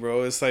anybody,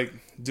 bro. It's like,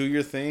 do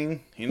your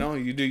thing. You know,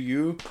 you do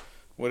you.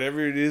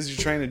 Whatever it is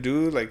you're trying to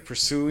do, like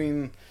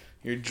pursuing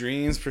your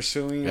dreams,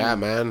 pursuing. Yeah,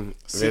 man.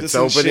 If it's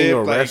opening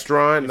a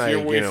restaurant,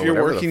 if you're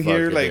working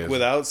here, like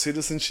without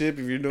citizenship,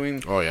 if you're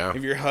doing. Oh, yeah.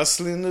 If you're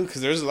hustling,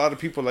 because there's a lot of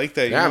people like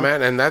that. Yeah,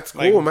 man. And that's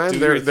cool, man.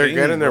 They're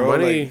getting their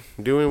money,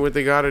 doing what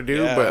they got to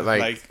do. Yeah, but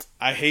like.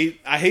 I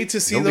hate to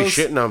see don't those.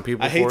 Be shitting on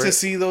people. I hate to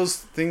see those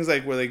things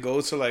like where they go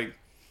to like.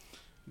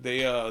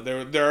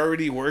 They're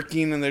already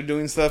working and they're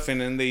doing stuff,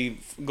 and then they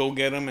go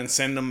get them and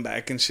send them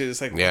back and shit.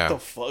 It's like, what the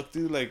fuck,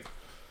 dude? Like,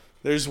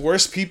 there's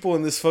worse people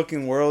in this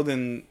fucking world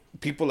than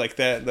people like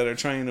that are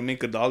trying to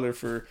make $1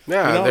 for.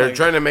 Yeah, you know, they're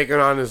trying to make an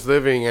honest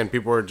living, and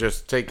people are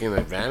just taking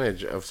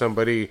advantage of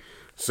somebody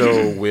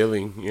so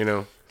willing, you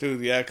know.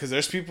 Dude, yeah, because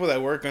there's people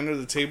that work under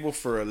the table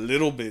for a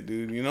little bit,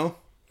 dude. You know.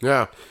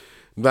 Yeah,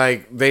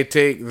 like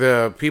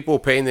the people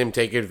paying them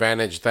take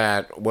advantage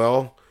that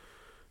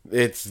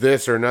it's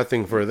this or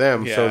nothing for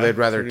them, so they'd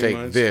rather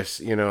take this,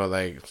 you know,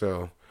 like,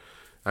 so,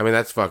 I mean,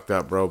 that's fucked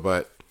up, bro,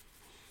 but,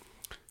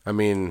 I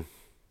mean,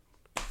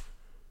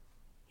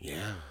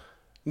 yeah.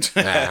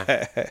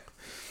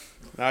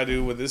 Nah,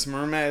 dude, with this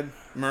merman.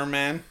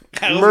 Remember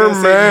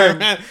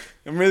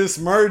this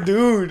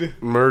dude.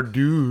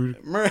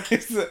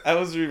 I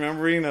was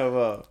remembering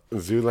of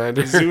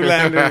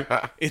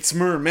Zoolander. It's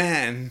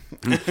Merman.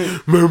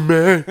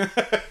 Merman.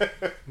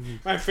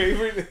 My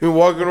favorite. You're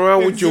walking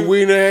around with your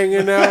wiener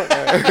hanging out.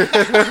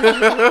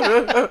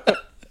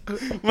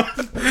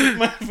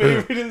 my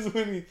favorite is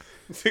when he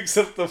picks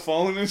up the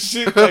phone and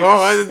shit. Like,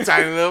 I didn't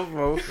sign it up,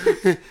 bro.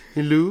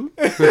 Hello.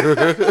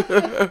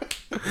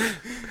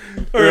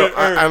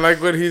 I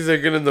like when he's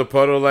like in the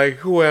puddle, like,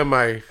 who am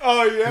I?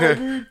 Oh yeah,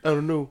 dude. I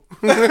don't know.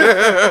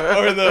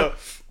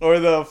 or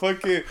the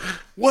fucking,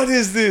 what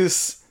is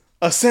this?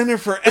 A center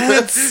for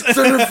ants?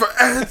 Center for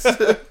ants.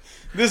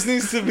 This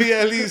needs to be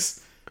at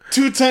least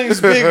 2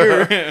 times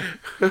bigger.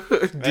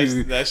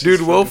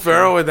 Dude, Will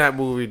Ferrell in that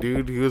movie,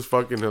 dude, he was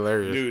fucking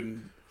hilarious.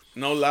 Dude,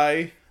 no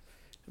lie.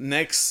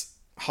 Next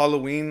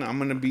Halloween, I'm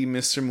gonna be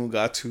Mr.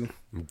 Mugatu.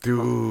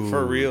 Dude,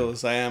 for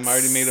reals, I am. I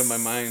already made up my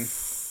mind.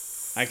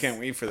 I can't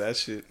wait for that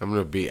shit. I'm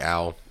gonna be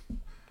Al.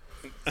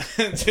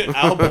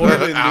 Al Borland,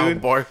 dude. Al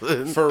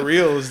Borland. For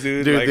reals,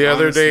 dude. Dude, like, the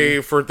other honestly.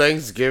 day for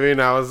Thanksgiving,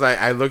 I was like,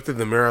 I looked in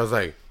the mirror, I was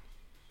like,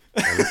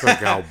 I look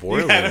like Al You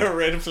Borland. had a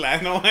red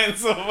flannel and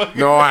so fucking...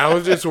 No, I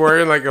was just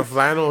wearing like a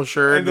flannel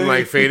shirt and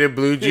like faded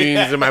blue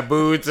jeans and my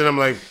boots, and I'm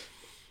like,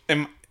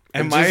 Am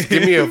just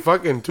give me a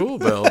fucking tool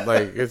belt.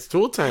 Like, it's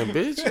tool time,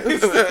 bitch.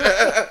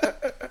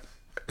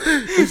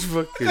 It's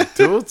fucking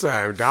tool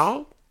time,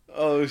 dog.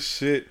 Oh,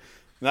 shit.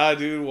 Nah,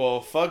 dude. Well,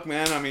 fuck,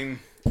 man. I mean,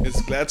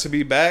 it's glad to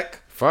be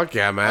back. Fuck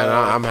yeah, man.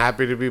 I'm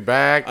happy to be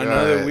back.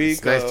 Another week.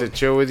 It's nice to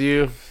chill with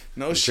you.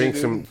 No shit,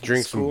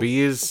 Drink some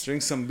beers.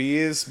 Drink some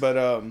beers.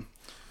 But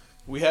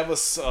we have a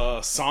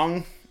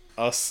song,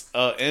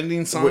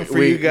 ending song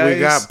for you guys. We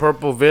got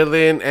Purple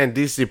Villain and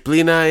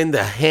Disciplina in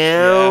the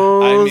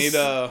house.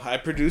 Yeah, I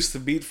produced the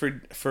beat for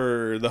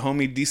the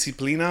homie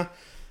Disciplina,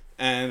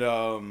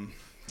 and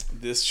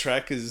this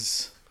track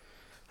is,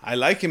 I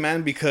like it,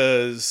 man,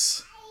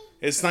 because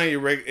it's not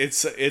your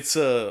it's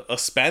a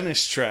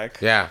Spanish track.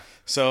 Yeah.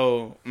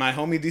 So my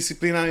homie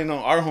Disciplina,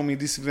 our homie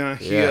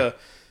Disciplina,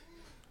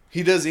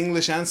 he does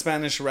English and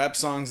Spanish rap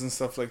songs and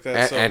stuff like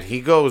that. And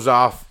he goes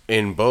off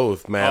in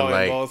both, man. Oh,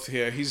 like, in both,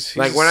 yeah. He's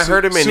like when I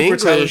heard him in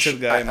English,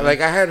 guy, I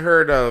had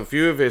heard a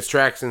few of his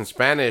tracks in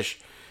Spanish.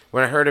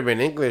 When I heard him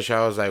in English,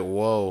 I was like,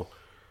 whoa.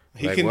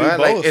 He like, can what?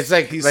 do both.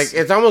 Like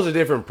it's almost a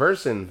different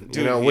person,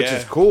 Dude, which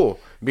is cool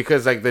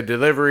because like the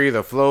delivery,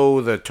 the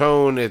flow, the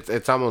tone,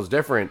 it's almost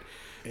different.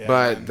 Yeah,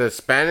 but man, the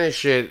Spanish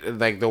shit,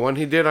 like the one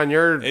he did on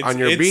your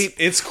beat,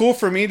 it's cool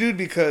for me, dude,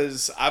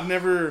 because I've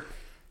never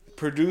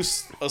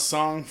produced a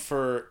song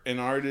for an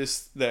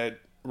artist that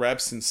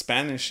raps in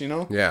Spanish,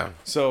 Yeah.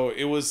 So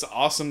it was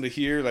awesome to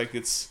hear. Like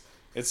it's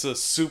a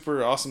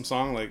super awesome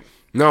song. Like,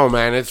 no,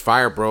 man, it's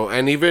fire, bro.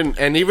 And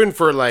even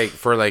for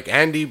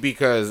Andy,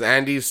 because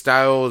Andy's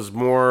style is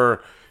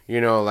more,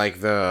 like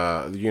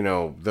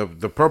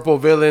the Purple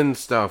Villain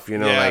stuff,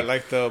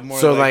 like the more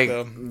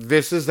so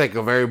this is like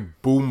a very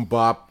boom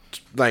bop,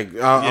 like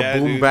a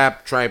boom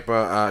bap type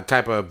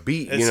of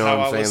beat. It's you know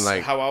what I'm saying?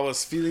 Like how I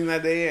was feeling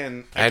that day,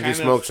 and Andy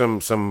smoked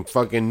some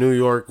fucking New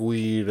York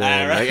weed.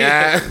 And I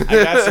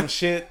got some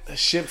shit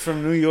shipped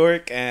from New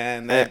York,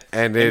 and it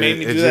made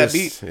me do that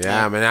beat.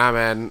 Yeah,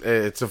 man,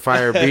 it's a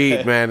fire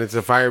beat, man. It's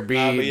a fire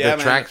beat. The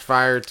track's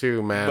fire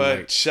too, man.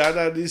 But shout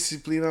out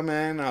Disciplina,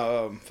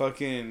 man.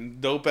 Fucking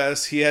dope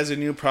ass. He has a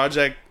new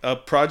project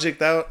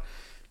out,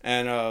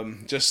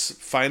 and just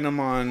find him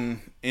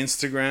on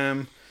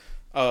Instagram.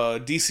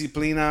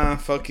 Disciplina,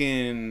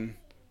 fucking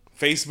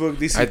Facebook,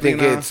 Disciplina. I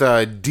think it's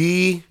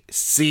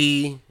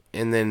DC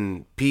and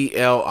then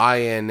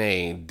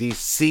Plina,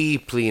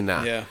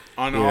 Disciplina. Yeah,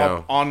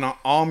 on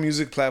all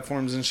music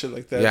platforms and shit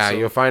like that. Yeah, so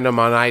you'll find him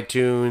on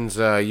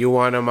iTunes. You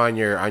want him on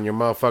your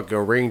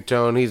motherfucking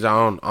ringtone. He's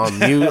on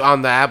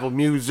the Apple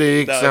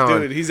Music.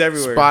 Dude, he's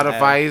everywhere.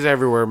 Spotify, he's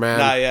everywhere, man.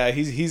 Nah, yeah,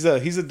 he's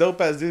a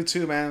dope ass dude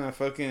too, man. I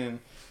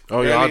fucking.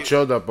 Oh, y'all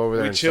chilled up over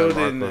there. We chilled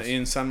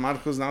in San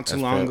Marcos not too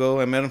long ago.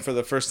 I met him for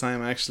the first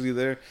time actually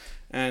there,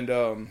 and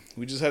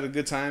we just had a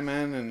good time,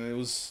 man. And it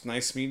was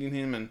nice meeting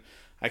him, and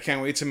I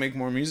can't wait to make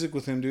more music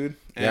with him, dude.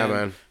 And yeah,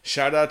 man.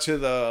 Shout out to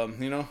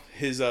the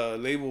his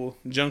label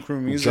Junk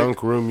Room Music.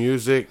 Junk Room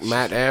Music,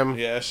 Matt M.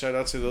 Yeah, shout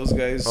out to those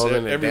guys,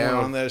 everyone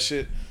on that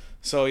shit.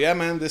 So yeah,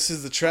 man, this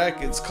is the track.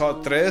 It's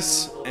called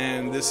Tres,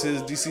 and this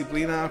is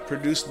Disciplina,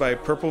 produced by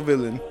Purple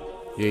Villain.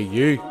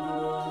 Yeah.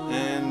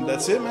 And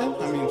that's it, man.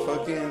 I mean,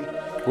 fucking.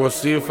 We'll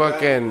see you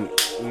fucking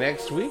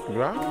next week,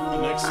 bro.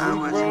 Next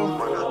week,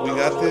 bro. We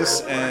got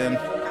this, and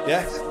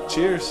yeah,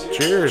 cheers.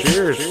 Cheers.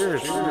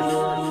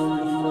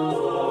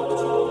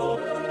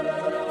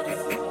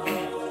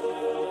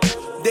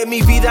 De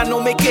mi vida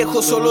no me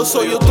quejo, solo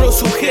soy otro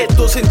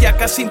sujeto. Sentía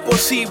casi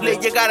imposible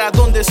llegar a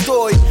donde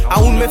estoy.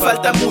 Aún me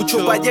falta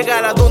mucho para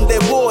llegar a donde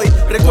voy.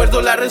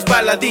 Recuerdo la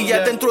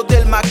resbaladilla dentro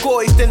del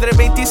McCoy. Tendré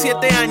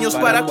 27 años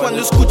para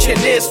cuando escuchen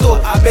esto.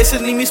 A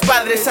veces ni mis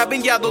padres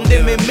saben ya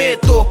dónde me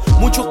meto.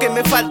 Mucho que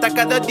me falta,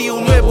 cada día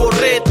un nuevo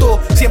reto.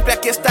 Siempre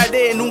aquí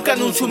estaré, nunca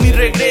anuncio mi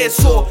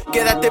regreso.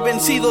 Quédate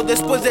vencido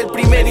después del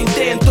primer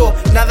intento.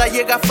 Nada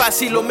llega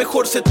fácil, lo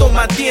mejor se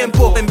toma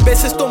tiempo. En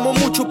veces tomo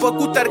mucho para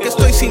ocultar que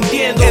estoy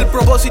sintiendo. El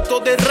propósito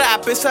del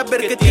rap es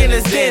saber qué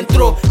tienes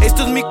dentro.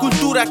 Esto es mi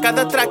cultura,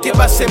 cada track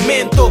lleva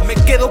cemento. Me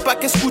quedo pa'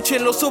 que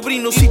escuchen los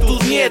sobrinos y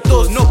tus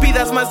nietos. No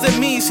pidas más de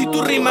mí si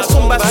tus rimas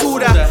son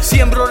basura.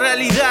 Siembro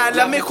realidad,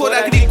 la mejor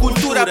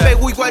agricultura.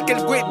 Pego igual que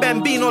el Great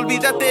Bambino,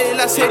 olvídate de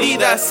las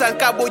heridas. Al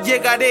cabo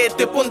llegaré,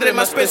 te pondré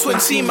más peso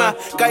encima.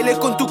 Cáele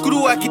con tu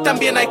crew, aquí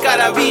también hay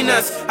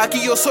carabinas.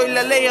 Aquí yo soy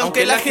la ley,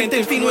 aunque la gente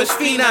en fin no es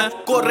fina.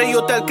 Corre,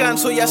 yo te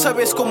alcanzo, ya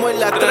sabes cómo es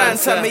la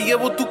tranza. Me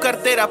llevo tu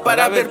cartera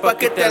para ver pa'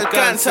 qué te alcanza.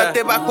 cansa.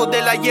 Te bajo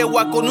de la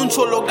yegua con un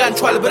solo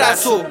gancho al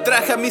brazo.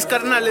 Traje a mis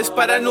carnales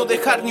para no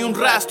dejar ni un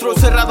rastro.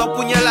 Cerrado a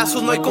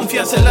puñalazos, no hay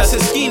confianza en las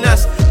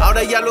esquinas.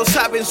 Ahora ya lo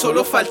saben,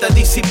 solo falta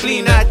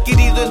disciplina.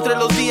 Adquirido entre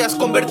los días,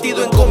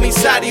 convertido en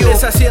comisario.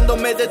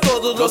 Deshaciéndome de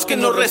todos los que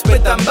no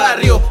respetan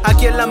barrio.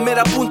 Aquí en la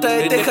mera punta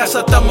de Texas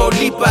a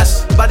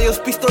Tamaulipas. Varios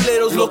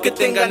pistoleros, lo que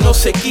tengan no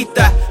se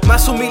quita.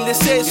 Más humilde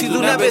es y de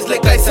una vez le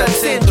caes al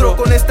centro.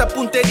 Con esta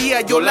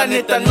puntería yo la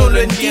neta no lo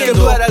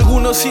entiendo. Para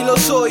algunos sí lo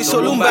soy,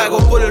 solo un vago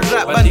por el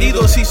rap.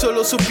 Bandidos si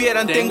solo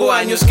supieran, tengo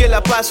años que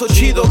la paso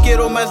chido.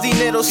 Quiero más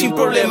dinero sin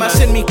problemas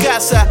en mi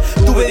casa.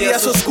 Tuve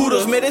días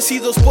oscuros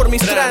merecidos por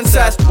mis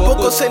tranzas.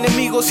 Pocos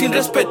enemigos sin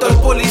respeto al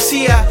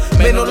policía.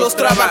 Menos los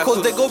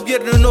trabajos de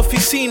gobierno en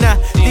oficina.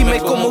 Dime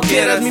como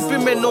quieras, mi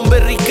primer nombre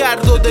es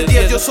Ricardo. De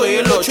 10 yo soy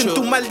el 8 en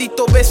tu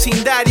maldito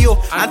vecindario.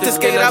 Antes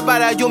que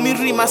grabara yo mis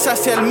rimas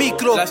hacia el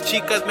micro, las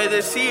chicas me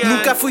decían: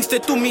 nunca fuiste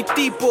tú mi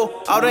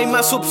tipo. Ahora hay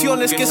más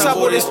opciones que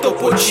sabores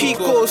Topo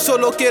Chico.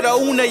 Solo quiero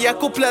una y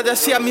acoplada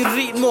hacia mi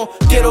ritmo.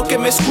 Quiero que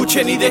me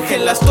escuchen y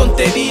dejen las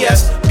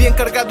tonterías. Bien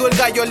cargado el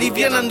gallo,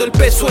 alivianando el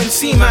peso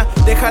encima.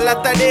 Deja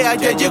la tarea,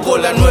 ya llegó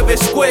la nueva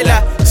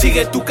escuela.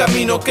 Sigue tu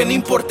camino, que no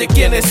importe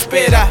quién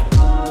espera.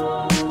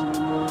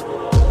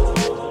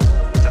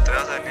 Te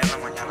atrevas a venir en la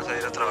mañana a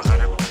ir a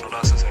trabajar, porque no lo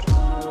vas a hacer.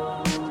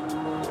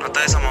 No te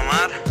des a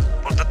mamar,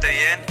 pórtate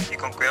bien y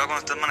con cuidado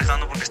cuando estés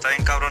manejando, porque está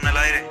bien cabrón el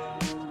aire.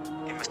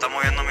 Y me está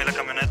moviendo a mí la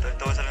camioneta.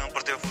 Ahorita voy a salir a un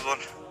partido de fútbol.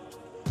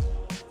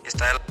 Y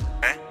está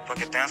para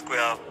que tengas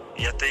cuidado.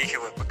 Y ya te dije,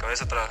 güey, para que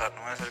vayas a trabajar,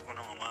 no vayas a salir con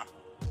una